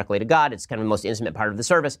talking directly to God. It's kind of the most intimate part of the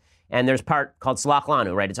service. And there's part called Salach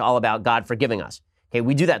Lanu, right? It's all about God forgiving us. Okay,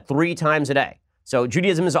 we do that 3 times a day. So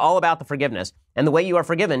Judaism is all about the forgiveness. And the way you are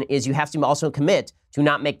forgiven is you have to also commit to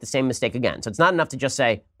not make the same mistake again. So it's not enough to just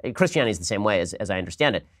say, Christianity is the same way as I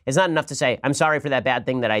understand it. It's not enough to say, I'm sorry for that bad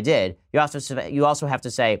thing that I did. You also have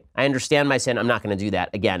to say, I understand my sin. I'm not going to do that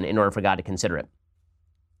again in order for God to consider it.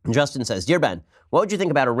 And Justin says, Dear Ben, what would you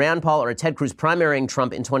think about a Rand Paul or a Ted Cruz primarying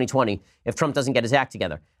Trump in 2020 if Trump doesn't get his act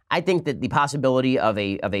together? I think that the possibility of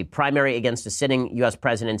a primary against a sitting U.S.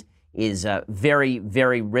 president is very,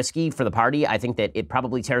 very risky for the party. I think that it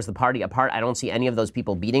probably tears the party apart. I don't see any of those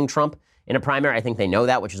people beating Trump in a primary. I think they know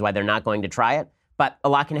that, which is why they're not going to try it. But a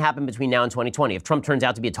lot can happen between now and 2020. If Trump turns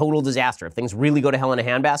out to be a total disaster, if things really go to hell in a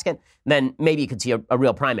handbasket, then maybe you could see a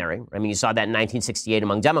real primary. You saw that in 1968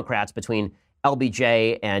 among Democrats between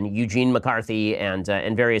LBJ and Eugene McCarthy and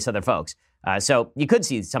various other folks. So you could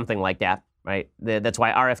see something like that, right? That's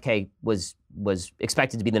why RFK was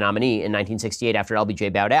expected to be the nominee in 1968 after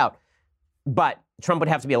LBJ bowed out. But Trump would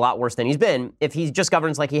have to be a lot worse than he's been. If he just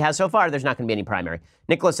governs like he has so far, there's not going to be any primary.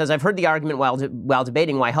 Nicholas says, I've heard the argument while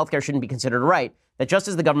debating why healthcare shouldn't be considered a right, that just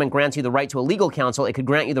as the government grants you the right to a legal counsel, it could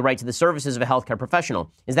grant you the right to the services of a healthcare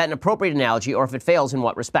professional. Is that an appropriate analogy, or if it fails, in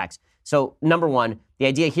what respects? So, number one, the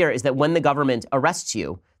idea here is that when the government arrests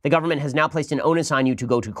you, the government has now placed an onus on you to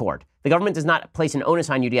go to court. The government does not place an onus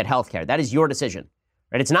on you to get healthcare. That is your decision.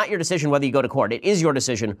 Right? It's not your decision whether you go to court. It is your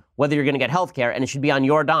decision whether you're going to get healthcare, and it should be on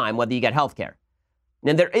your dime whether you get healthcare.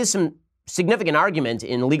 And there is some significant argument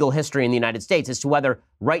in legal history in the United States as to whether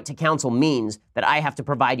right to counsel means that I have to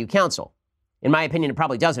provide you counsel. In my opinion, it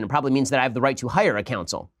probably doesn't. It probably means that I have the right to hire a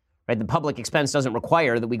counsel. Right? The public expense doesn't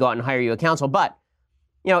require that we go out and hire you a counsel. But,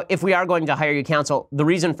 if we are going to hire you counsel, the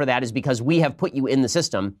reason for that is because we have put you in the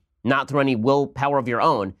system, not through any willpower of your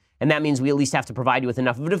own. And that means we at least have to provide you with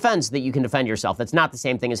enough of a defense that you can defend yourself. That's not the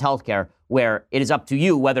same thing as healthcare, where it is up to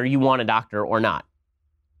you whether you want a doctor or not.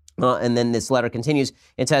 And then this letter continues.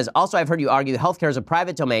 It says, also, I've heard you argue that healthcare is a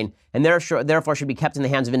private domain and therefore should be kept in the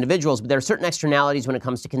hands of individuals, but there are certain externalities when it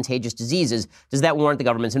comes to contagious diseases. Does that warrant the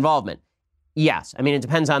government's involvement? Yes. It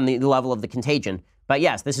depends on the level of the contagion. But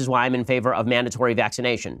yes, this is why I'm in favor of mandatory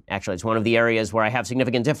vaccination. Actually, it's one of the areas where I have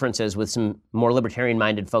significant differences with some more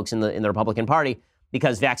libertarian-minded folks in the Republican Party,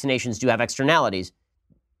 because vaccinations do have externalities.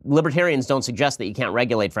 Libertarians don't suggest that you can't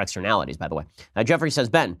regulate for externalities, by the way. Jeffrey says,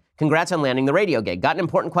 Ben, congrats on landing the radio gig. Got an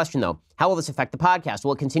important question, though. How will this affect the podcast?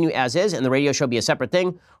 Will it continue as is and the radio show be a separate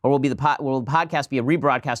thing? Or will the podcast be a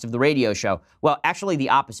rebroadcast of the radio show? Well, actually the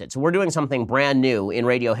opposite. So we're doing something brand new in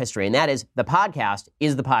radio history, and that is the podcast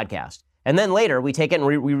is the podcast. And then later, we take it and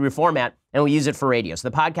we reformat and we use it for radio. So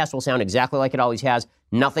the podcast will sound exactly like it always has.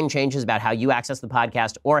 Nothing changes about how you access the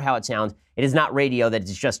podcast or how it sounds. It is not radio that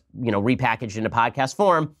is just, repackaged into podcast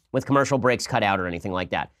form with commercial breaks cut out or anything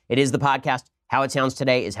like that. It is the podcast How it sounds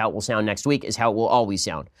today is how it will sound next week, is how it will always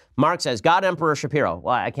sound. Mark says, God Emperor Shapiro.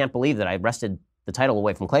 Well, I can't believe that I wrested the title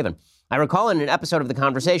away from Klavan. I recall in an episode of The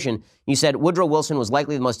Conversation, you said Woodrow Wilson was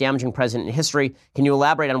likely the most damaging president in history. Can you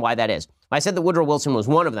elaborate on why that is? I said that Woodrow Wilson was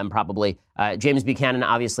one of them, probably. James Buchanan,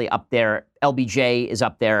 obviously, up there. LBJ is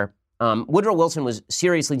up there. Woodrow Wilson was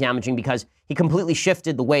seriously damaging because he completely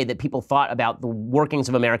shifted the way that people thought about the workings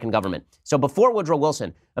of American government. So before Woodrow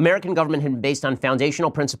Wilson, American government had been based on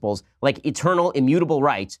foundational principles like eternal, immutable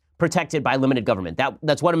rights protected by limited government.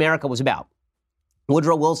 That's what America was about.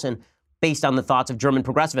 Woodrow Wilson, based on the thoughts of German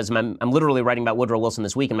progressivism, I'm literally writing about Woodrow Wilson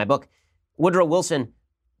this week in my book. Woodrow Wilson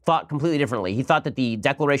thought completely differently. He thought that the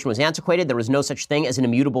Declaration was antiquated. There was no such thing as an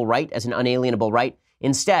immutable right, as an unalienable right.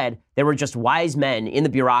 Instead, there were just wise men in the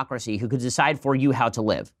bureaucracy who could decide for you how to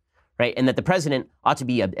live, right? And that the president ought to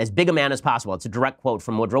be as big a man as possible. It's a direct quote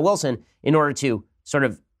from Woodrow Wilson in order to sort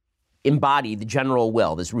of embody the general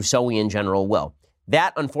will, this Rousseauian general will.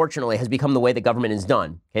 That, unfortunately, has become the way that government is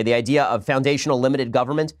done. Okay, the idea of foundational limited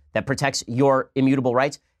government that protects your immutable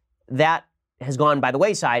rights, that has gone by the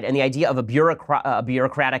wayside, and the idea of a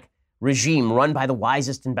bureaucratic regime run by the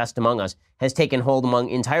wisest and best among us has taken hold among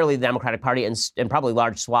entirely the Democratic Party and probably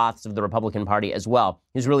large swaths of the Republican Party as well.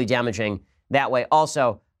 He's really damaging that way.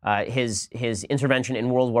 Also, his intervention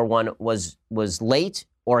in World War I was late,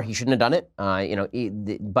 or he shouldn't have done it.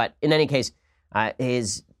 But in any case,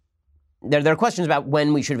 there are questions about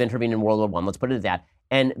when we should have intervened in World War I. Let's put it at that.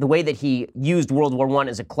 And the way that he used World War I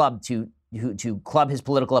as a club to club his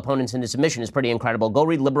political opponents into submission is pretty incredible. Go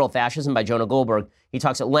read Liberal Fascism by Jonah Goldberg. He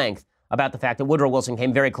talks at length about the fact that Woodrow Wilson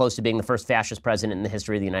came very close to being the first fascist president in the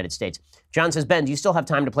history of the United States. John says, Ben, do you still have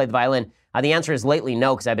time to play the violin? The answer is lately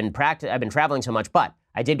no, because I've been traveling so much, but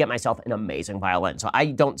I did get myself an amazing violin. So I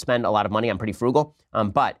don't spend a lot of money. I'm pretty frugal,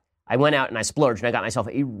 but I went out and I splurged and I got myself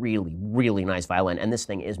a really, really nice violin, and this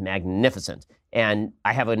thing is magnificent. And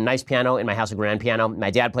I have a nice piano in my house, a grand piano.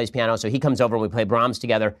 My dad plays piano, so he comes over and we play Brahms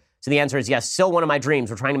together. So the answer is yes, still one of my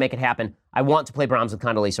dreams. We're trying to make it happen. I want to play Brahms with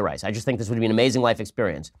Condoleezza Rice. I just think this would be an amazing life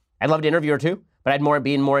experience. I'd love to interview her too, but I'd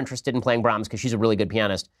be more interested in playing Brahms because she's a really good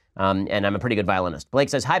pianist, and I'm a pretty good violinist. Blake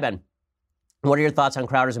says, hi, Ben. What are your thoughts on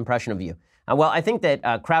Crowder's impression of you? Well, I think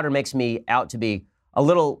that Crowder makes me out to be a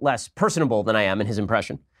little less personable than I am in his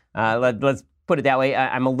impression. Let's put it that way.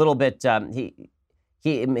 I'm a little bit,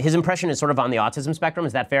 his impression is sort of on the autism spectrum.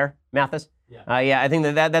 Is that fair, Mathis? Yeah, I think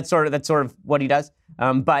that's sort of what he does.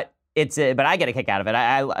 But I get a kick out of it.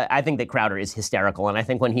 I think that Crowder is hysterical, and I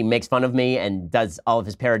think when he makes fun of me and does all of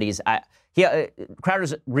his parodies,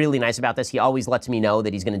 Crowder's really nice about this. He always lets me know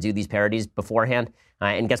that he's going to do these parodies beforehand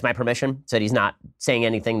and gets my permission, so that he's not saying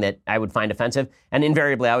anything that I would find offensive. And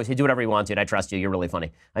invariably, I always say, do whatever you want, dude. I trust you. You're really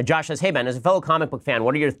funny. Josh says, hey, Ben, as a fellow comic book fan,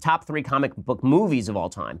 what are your top 3 comic book movies of all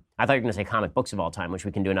time? I thought you were going to say comic books of all time, which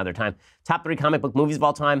we can do another time. Top 3 comic book movies of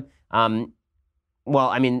all time? Well,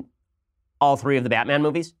 I mean, all 3 of the Batman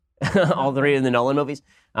movies. All 3 of the Nolan movies.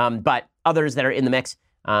 But others that are in the mix.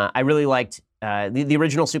 I really liked the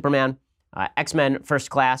original Superman. X-Men First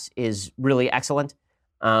Class is really excellent.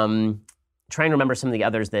 Trying to remember some of the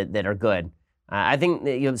others that are good. I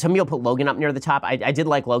think some people put Logan up near the top. I did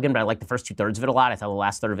like Logan, but I liked the first 2/3 of it a lot. I thought the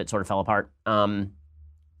last third of it sort of fell apart.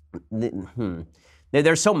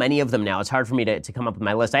 There's so many of them now. It's hard for me to come up with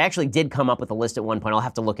my list. I actually did come up with a list at one point. I'll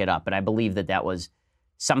have to look it up, but I believe that was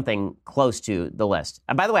something close to the list.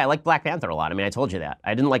 By the way, I like Black Panther a lot. I mean, I told you that.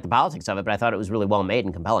 I didn't like the politics of it, but I thought it was really well made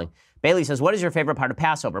and compelling. Bailey says, what is your favorite part of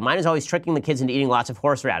Passover? Mine is always tricking the kids into eating lots of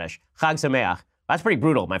horseradish. Chag Sameach. That's pretty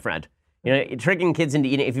brutal, my friend. Tricking kids into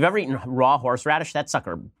eating. If you've ever eaten raw horseradish, that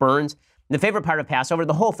sucker burns. The favorite part of Passover,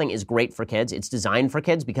 the whole thing is great for kids. It's designed for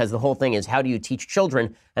kids because the whole thing is how do you teach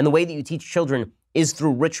children? And the way that you teach children is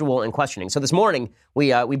through ritual and questioning. So this morning,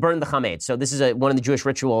 we burned the chametz. So this is one of the Jewish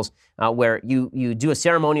rituals where you do a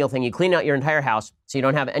ceremonial thing. You clean out your entire house so you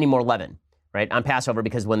don't have any more leaven, right, on Passover,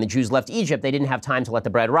 because when the Jews left Egypt, they didn't have time to let the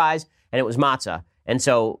bread rise, and it was matzah. And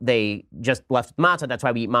so they just left matzah. That's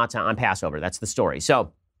why we eat matzah on Passover. That's the story.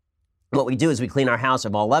 So what we do is we clean our house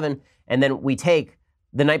of all leaven, and then we take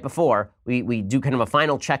the night before, we do kind of a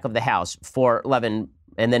final check of the house for leaven,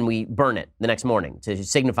 and then we burn it the next morning to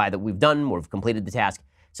signify that we've completed the task.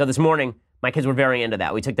 So this morning, my kids were very into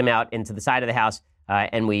that. We took them out into the side of the house,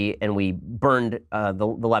 and we burned the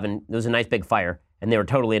leaven. There was a nice big fire, and they were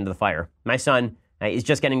totally into the fire. My son is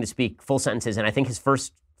just getting to speak full sentences, and I think his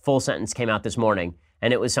first full sentence came out this morning,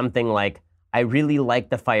 and it was something like, I really like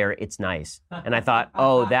the fire, it's nice. And I thought,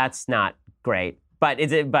 oh, that's not great. But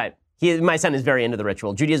my son is very into the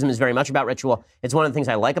ritual. Judaism is very much about ritual. It's one of the things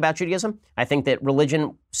I like about Judaism. I think that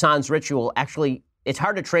religion sans ritual, actually, it's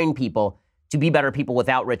hard to train people to be better people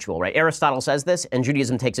without ritual, right? Aristotle says this, and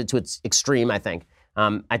Judaism takes it to its extreme, I think.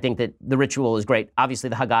 I think that the ritual is great. Obviously,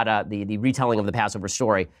 the Haggadah, the retelling of the Passover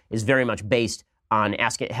story, is very much based on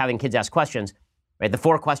having kids ask questions, right? The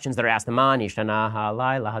 4 questions that are asked, the man, Yishtana,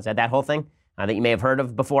 Halai, that whole thing that you may have heard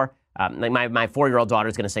of before. Like my 4-year-old daughter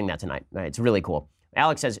is going to sing that tonight. Right? It's really cool.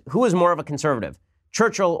 Alex says, who is more of a conservative,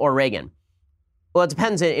 Churchill or Reagan? Well, it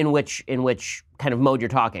depends in which kind of mode you're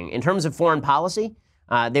talking. In terms of foreign policy,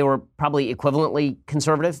 they were probably equivalently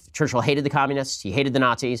conservative. Churchill hated the communists. He hated the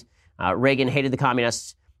Nazis. Reagan hated the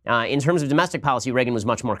communists. In terms of domestic policy, Reagan was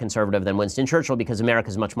much more conservative than Winston Churchill because America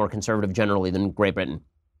is much more conservative generally than Great Britain.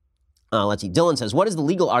 Let's see. Dylan says, what is the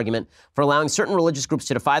legal argument for allowing certain religious groups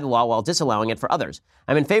to defy the law while disallowing it for others?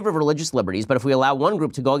 I'm in favor of religious liberties, but if we allow one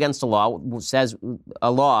group to go against a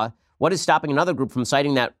law, what is stopping another group from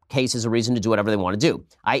citing that case as a reason to do whatever they want to do?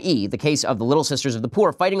 I.e., the case of the Little Sisters of the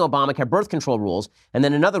Poor fighting Obamacare birth control rules, and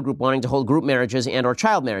then another group wanting to hold group marriages and or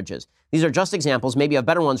child marriages. These are just examples, maybe of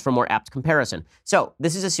better ones for more apt comparison. So,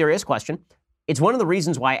 this is a serious question. It's one of the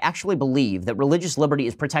reasons why I actually believe that religious liberty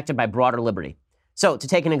is protected by broader liberty. So, to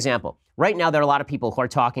take an example, right now there are a lot of people who are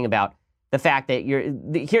talking about the fact that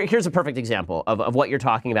here's a perfect example of what you're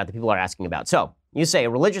talking about that people are asking about. So, you say a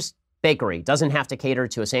religious bakery doesn't have to cater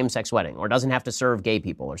to a same-sex wedding or doesn't have to serve gay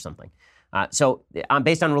people or something. So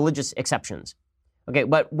based on religious exceptions. Okay,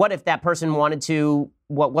 but what if that person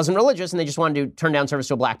wasn't religious and they just wanted to turn down service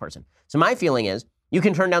to a black person? So my feeling is you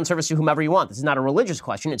can turn down service to whomever you want. This is not a religious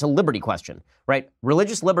question. It's a liberty question, right?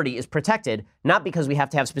 Religious liberty is protected not because we have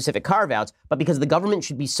to have specific carve-outs, but because the government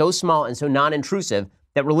should be so small and so non-intrusive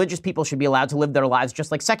that religious people should be allowed to live their lives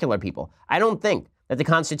just like secular people. I don't think that the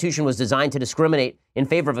Constitution was designed to discriminate in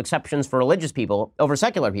favor of exceptions for religious people over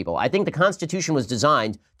secular people. I think the Constitution was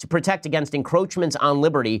designed to protect against encroachments on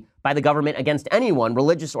liberty by the government against anyone,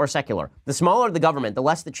 religious or secular. The smaller the government, the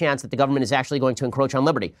less the chance that the government is actually going to encroach on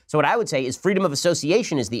liberty. So what I would say is freedom of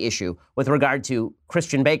association is the issue with regard to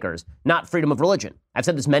Christian bakers, not freedom of religion. I've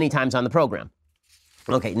said this many times on the program.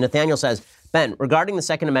 Okay, Nathaniel says, Ben, regarding the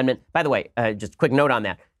Second Amendment, by the way, just a quick note on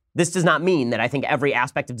that. This does not mean that I think every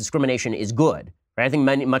aspect of discrimination is good. Right? I think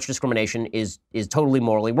much discrimination is totally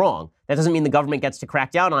morally wrong. That doesn't mean the government gets to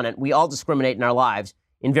crack down on it. We all discriminate in our lives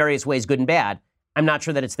in various ways, good and bad. I'm not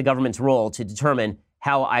sure that it's the government's role to determine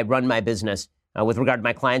how I run my business with regard to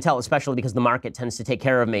my clientele, especially because the market tends to take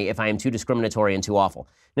care of me if I am too discriminatory and too awful.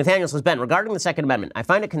 Nathaniel says, Ben, regarding the Second Amendment, I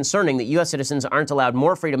find it concerning that U.S. citizens aren't allowed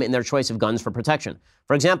more freedom in their choice of guns for protection.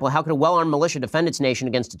 For example, how could a well-armed militia defend its nation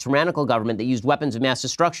against a tyrannical government that used weapons of mass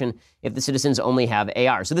destruction if the citizens only have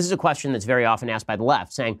AR? So this is a question that's very often asked by the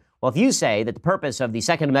left, saying, well, if you say that the purpose of the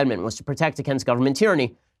Second Amendment was to protect against government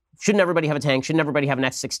tyranny, shouldn't everybody have a tank? Shouldn't everybody have an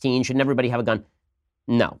F-16? Shouldn't everybody have a gun?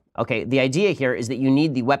 No. Okay, the idea here is that you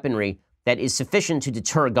need the weaponry that is sufficient to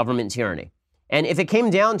deter government tyranny. And if it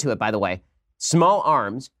came down to it, by the way, small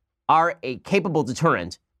arms are a capable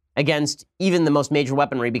deterrent against even the most major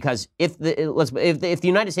weaponry, because if the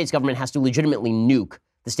United States government has to legitimately nuke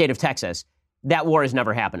the state of Texas, that war is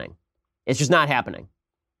never happening. It's just not happening.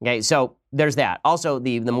 Okay, so there's that. Also,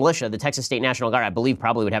 the militia, the Texas State National Guard, I believe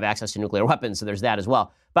probably would have access to nuclear weapons, so there's that as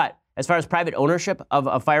well. But as far as private ownership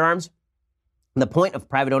of firearms, the point of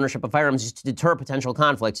private ownership of firearms is to deter potential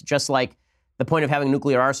conflicts, just like the point of having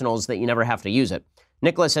nuclear arsenals that you never have to use it.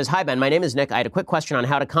 Nicholas says, hi, Ben, my name is Nick. I had a quick question on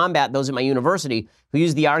how to combat those at my university who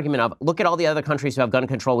use the argument of, look at all the other countries who have gun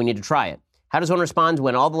control, we need to try it. How does one respond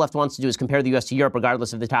when all the left wants to do is compare the U.S. to Europe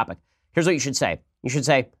regardless of the topic? Here's what you should say. You should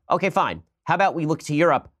say, okay, fine. How about we look to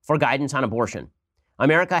Europe for guidance on abortion?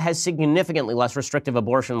 America has significantly less restrictive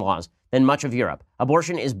abortion laws than much of Europe.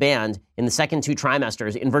 Abortion is banned in the second 2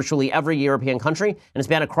 trimesters in virtually every European country, and it's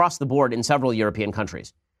banned across the board in several European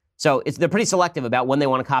countries. So they're pretty selective about when they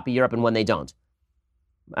want to copy Europe and when they don't.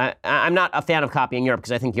 I'm not a fan of copying Europe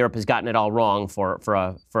because I think Europe has gotten it all wrong for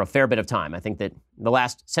a fair bit of time. I think that the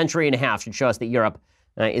last century and a half should show us that Europe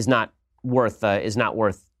is not worth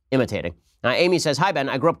imitating. Amy says, hi, Ben.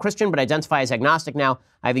 I grew up Christian but identify as agnostic now.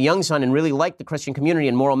 I have a young son and really like the Christian community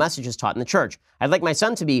and moral messages taught in the church. I'd like my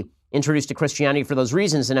son to be introduced to Christianity for those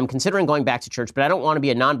reasons, and I'm considering going back to church, but I don't want to be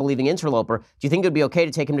a non-believing interloper. Do you think it would be okay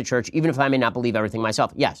to take him to church even if I may not believe everything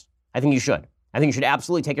myself? Yes, I think you should. I think you should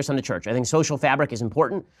absolutely take your son to church. I think social fabric is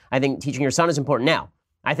important. I think teaching your son is important. Now,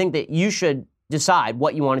 I think that you should decide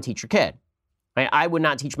what you want to teach your kid. Right? I would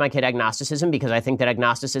not teach my kid agnosticism because I think that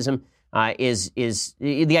agnosticism is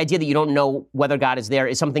the idea that you don't know whether God is there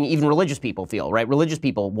is something even religious people feel, right? Religious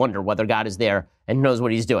people wonder whether God is there and knows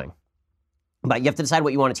what he's doing. But you have to decide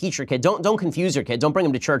what you want to teach your kid. Don't confuse your kid. Don't bring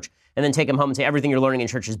him to church and then take him home and say everything you're learning in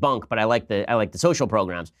church is bunk, but I like the social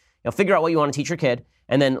programs. Figure out what you want to teach your kid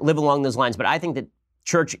and then live along those lines. But I think that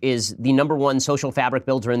church is the number one social fabric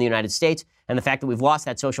builder in the United States, and the fact that we've lost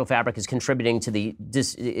that social fabric is contributing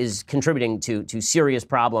to serious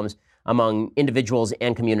problems among individuals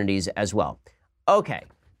and communities as well. Okay,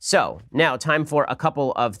 so now time for a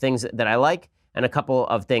couple of things that I like and a couple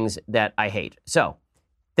of things that I hate. So,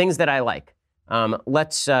 things that I like.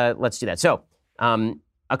 Let's do that. So,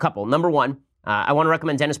 a couple. Number one, I want to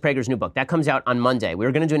recommend Dennis Prager's new book. That comes out on Monday. We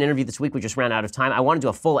were going to do an interview this week. We just ran out of time. I want to do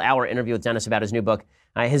a full hour interview with Dennis about his new book.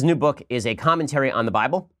 His new book is a commentary on the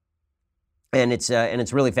Bible, and it's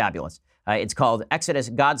really fabulous. It's called Exodus,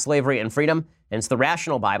 God, Slavery, and Freedom, and it's the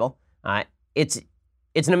Rational Bible. It's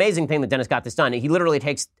an amazing thing that Dennis got this done. He literally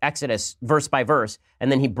takes Exodus verse by verse,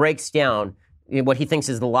 and then he breaks down what he thinks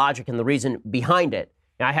is the logic and the reason behind it.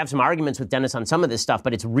 Now, I have some arguments with Dennis on some of this stuff,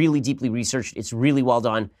 but it's really deeply researched. It's really well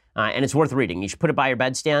done, and it's worth reading. You should put it by your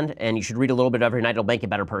bedstand, and you should read a little bit every night. It'll make you a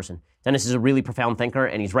better person. Dennis is a really profound thinker,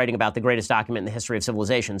 and he's writing about the greatest document in the history of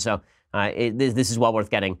civilization. So this is well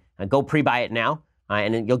worth getting. Go pre-buy it now,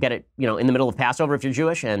 and you'll get it, in the middle of Passover if you're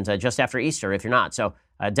Jewish, and just after Easter if you're not. So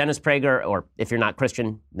Dennis Prager, or if you're not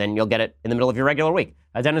Christian, then you'll get it in the middle of your regular week.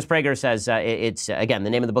 Dennis Prager says it's, again, the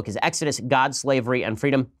name of the book is Exodus, God, Slavery, and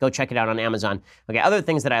Freedom. Go check it out on Amazon. Okay, other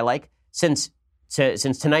things that I like, since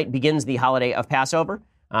tonight begins the holiday of Passover,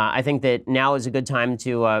 I think that now is a good time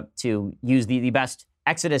to use the best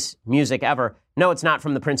Exodus music ever. No, it's not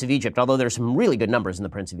from the Prince of Egypt, although there's some really good numbers in the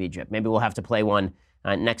Prince of Egypt. Maybe we'll have to play one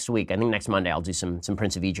next week. I think next Monday I'll do some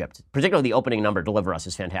Prince of Egypt. Particularly the opening number, Deliver Us,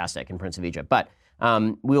 is fantastic in Prince of Egypt. But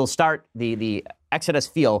we will start the Exodus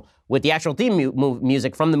feel with the actual theme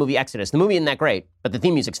music from the movie Exodus. The movie isn't that great, but the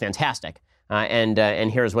theme music's fantastic.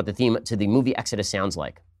 And here's what the theme to the movie Exodus sounds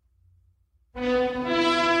like.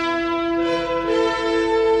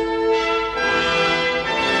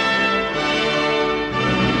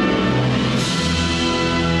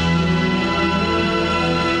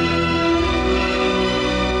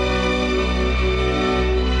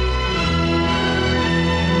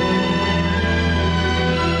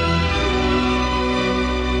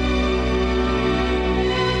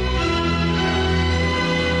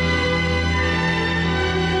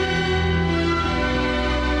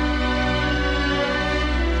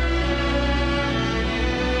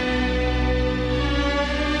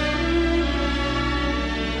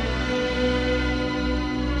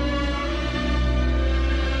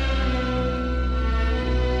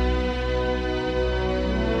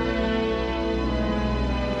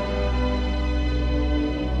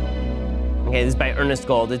 Okay, this is by Ernest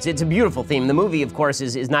Gold. It's a beautiful theme. The movie, of course,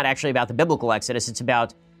 is not actually about the biblical Exodus. It's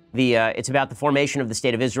about the formation of the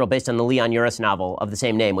state of Israel based on the Leon Uris novel of the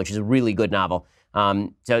same name, which is a really good novel.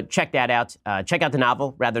 So check that out. Check out the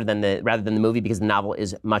novel rather than the movie, because the novel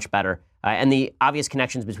is much better. And the obvious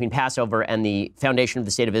connections between Passover and the foundation of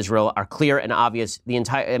the state of Israel are clear and obvious.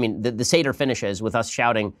 The Seder finishes with us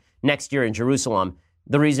shouting next year in Jerusalem.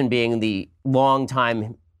 The reason being the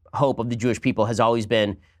long-time hope of the Jewish people has always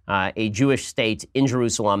been a Jewish state in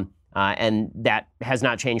Jerusalem, and that has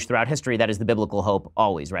not changed throughout history. That is the biblical hope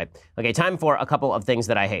always, right? Okay, time for a couple of things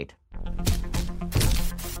that I hate.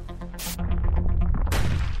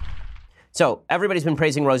 So everybody's been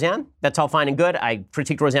praising Roseanne. That's all fine and good. I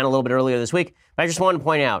critiqued Roseanne a little bit earlier this week, but I just wanted to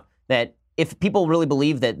point out that if people really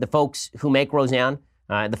believe that the folks who make Roseanne,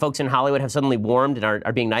 the folks in Hollywood, have suddenly warmed and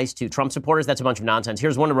are being nice to Trump supporters, that's a bunch of nonsense.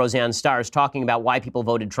 Here's one of Roseanne's stars talking about why people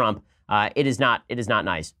voted Trump. It is not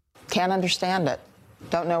nice. Can't understand it.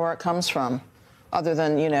 Don't know where it comes from, other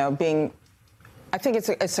than, being, I think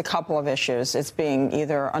it's a couple of issues. It's being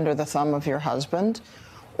either under the thumb of your husband,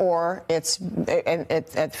 or it's, for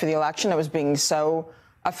the election, it was being so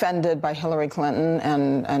offended by Hillary Clinton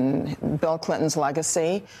and Bill Clinton's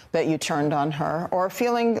legacy that you turned on her, or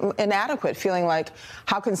feeling inadequate, feeling like,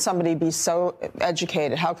 how can somebody be so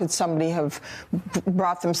educated? How could somebody have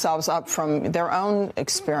brought themselves up from their own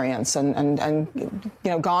experience and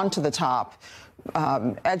gone to the top,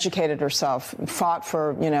 educated herself, fought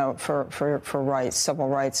for rights, civil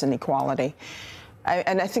rights and equality?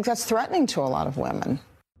 And I think that's threatening to a lot of women.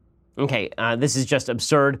 Okay, this is just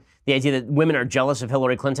absurd. The idea that women are jealous of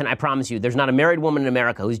Hillary Clinton, I promise you, there's not a married woman in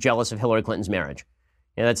America who's jealous of Hillary Clinton's marriage.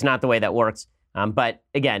 That's not the way that works. But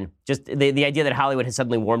again, just the idea that Hollywood has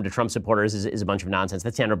suddenly warmed to Trump supporters is a bunch of nonsense.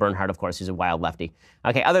 That's Sandra Bernhard, of course, who's a wild lefty.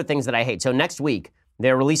 Okay, other things that I hate. So next week,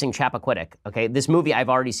 they're releasing Chappaquiddick. Okay, this movie I've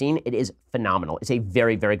already seen. It is phenomenal. It's a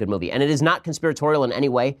very, very good movie. And it is not conspiratorial in any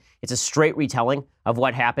way. It's a straight retelling of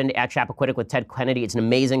what happened at Chappaquiddick with Ted Kennedy. It's an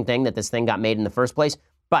amazing thing that this thing got made in the first place.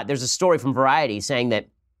 But there's a story from Variety saying that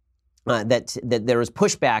there is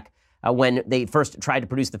pushback when they first tried to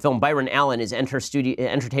produce the film. Byron Allen is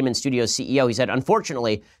Entertainment Studios CEO. He said,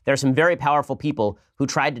 unfortunately, there are some very powerful people who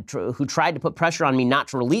tried to put pressure on me not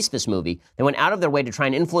to release this movie. They went out of their way to try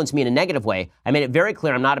and influence me in a negative way. I made it very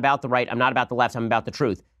clear I'm not about the right, I'm not about the left, I'm about the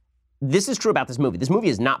truth. This is true about this movie. This movie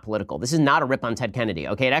is not political. This is not a rip on Ted Kennedy,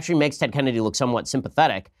 okay? It actually makes Ted Kennedy look somewhat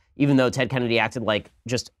sympathetic, even though Ted Kennedy acted like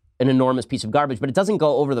just an enormous piece of garbage, but it doesn't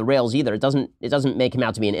go over the rails either. It doesn't make him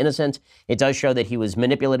out to be an innocent. It does show that he was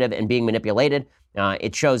manipulative and being manipulated.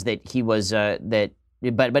 It shows that he was, but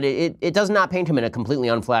it does not paint him in a completely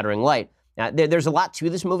unflattering light. There's a lot to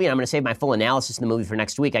this movie, and I'm going to save my full analysis in the movie for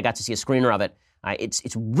next week. I got to see a screener of it.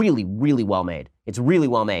 It's really, really well made. It's really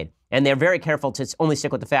well made. And they're very careful to only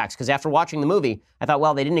stick with the facts, because after watching the movie, I thought,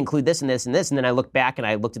 well, they didn't include this and this and this, and then I looked back and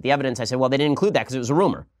I looked at the evidence. I said, well, they didn't include that because it was a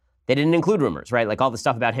rumor. They didn't include rumors, right? Like all the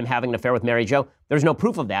stuff about him having an affair with Mary Jo. There's no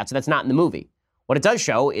proof of that, so that's not in the movie. What it does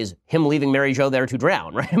show is him leaving Mary Jo there to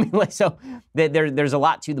drown, right? I mean, so there's a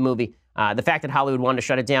lot to the movie. The fact that Hollywood wanted to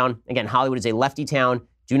shut it down, again, Hollywood is a lefty town.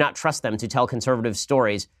 Do not trust them to tell conservative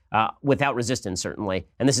stories without resistance, certainly.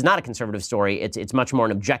 And this is not a conservative story. It's much more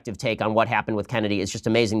an objective take on what happened with Kennedy. It's just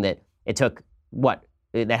amazing that it took, that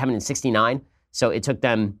happened in 1969? So it took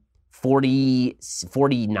them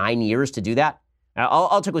 49 years to do that.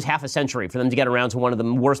 All it took was half a century for them to get around to one of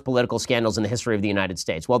the worst political scandals in the history of the United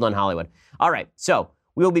States. Well done, Hollywood. All right, so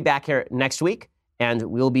we will be back here next week, and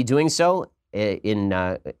we will be doing so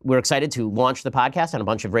we're excited to launch the podcast on a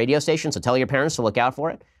bunch of radio stations, so tell your parents to look out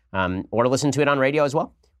for it, or to listen to it on radio as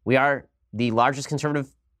well. We are the largest conservative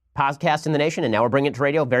podcast in the nation, and now we're bringing it to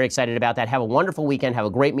radio. Very excited about that. Have a wonderful weekend. Have a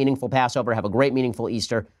great, meaningful Passover. Have a great, meaningful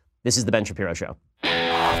Easter. This is The Ben Shapiro Show.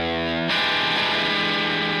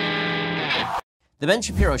 The Ben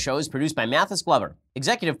Shapiro Show is produced by Mathis Glover,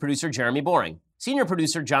 executive producer Jeremy Boring, senior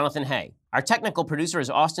producer Jonathan Hay. Our technical producer is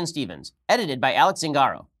Austin Stevens, edited by Alex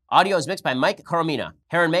Zingaro. Audio is mixed by Mike Coromina.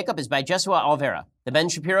 Hair and makeup is by Jesua Alvera. The Ben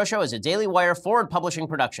Shapiro Show is a Daily Wire Forward Publishing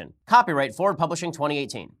production. Copyright Forward Publishing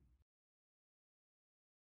 2018.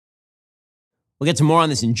 We'll get to more on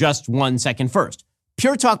this in just 1 second. First,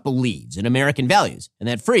 Pure Talk believes in American values, and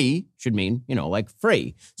that free should mean, like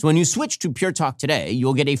free. So when you switch to Pure Talk today,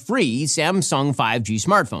 you'll get a free Samsung 5G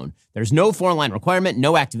smartphone. There's no 4-line requirement,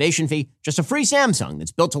 no activation fee, just a free Samsung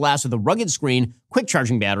that's built to last with a rugged screen, quick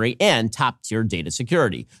charging battery, and top-tier data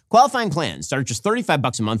security. Qualifying plans start at just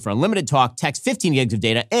 $35 a month for unlimited talk, text, 15 gigs of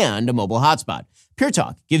data, and a mobile hotspot. Pure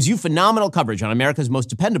Talk gives you phenomenal coverage on America's most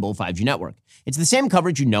dependable 5G network. It's the same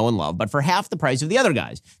coverage you know and love, but for half the price of the other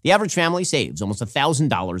guys. The average family saves almost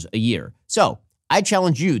 $1,000 a year. So I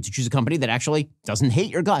challenge you to choose a company that actually doesn't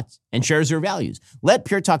hate your guts and shares your values. Let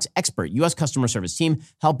Pure Talk's expert U.S. customer service team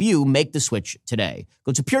help you make the switch today.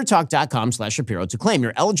 Go to puretalk.com/Shapiro to claim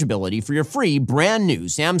your eligibility for your free brand new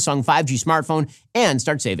Samsung 5G smartphone and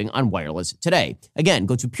start saving on wireless today. Again,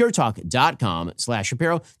 go to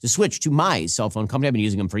puretalk.com/Shapiro to switch to my cell phone company. I've been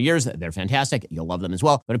using them for years. They're fantastic. You'll love them as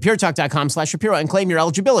well. Go to puretalk.com/Shapiro and claim your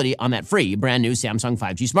eligibility on that free brand new Samsung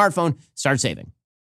 5G smartphone. Start saving.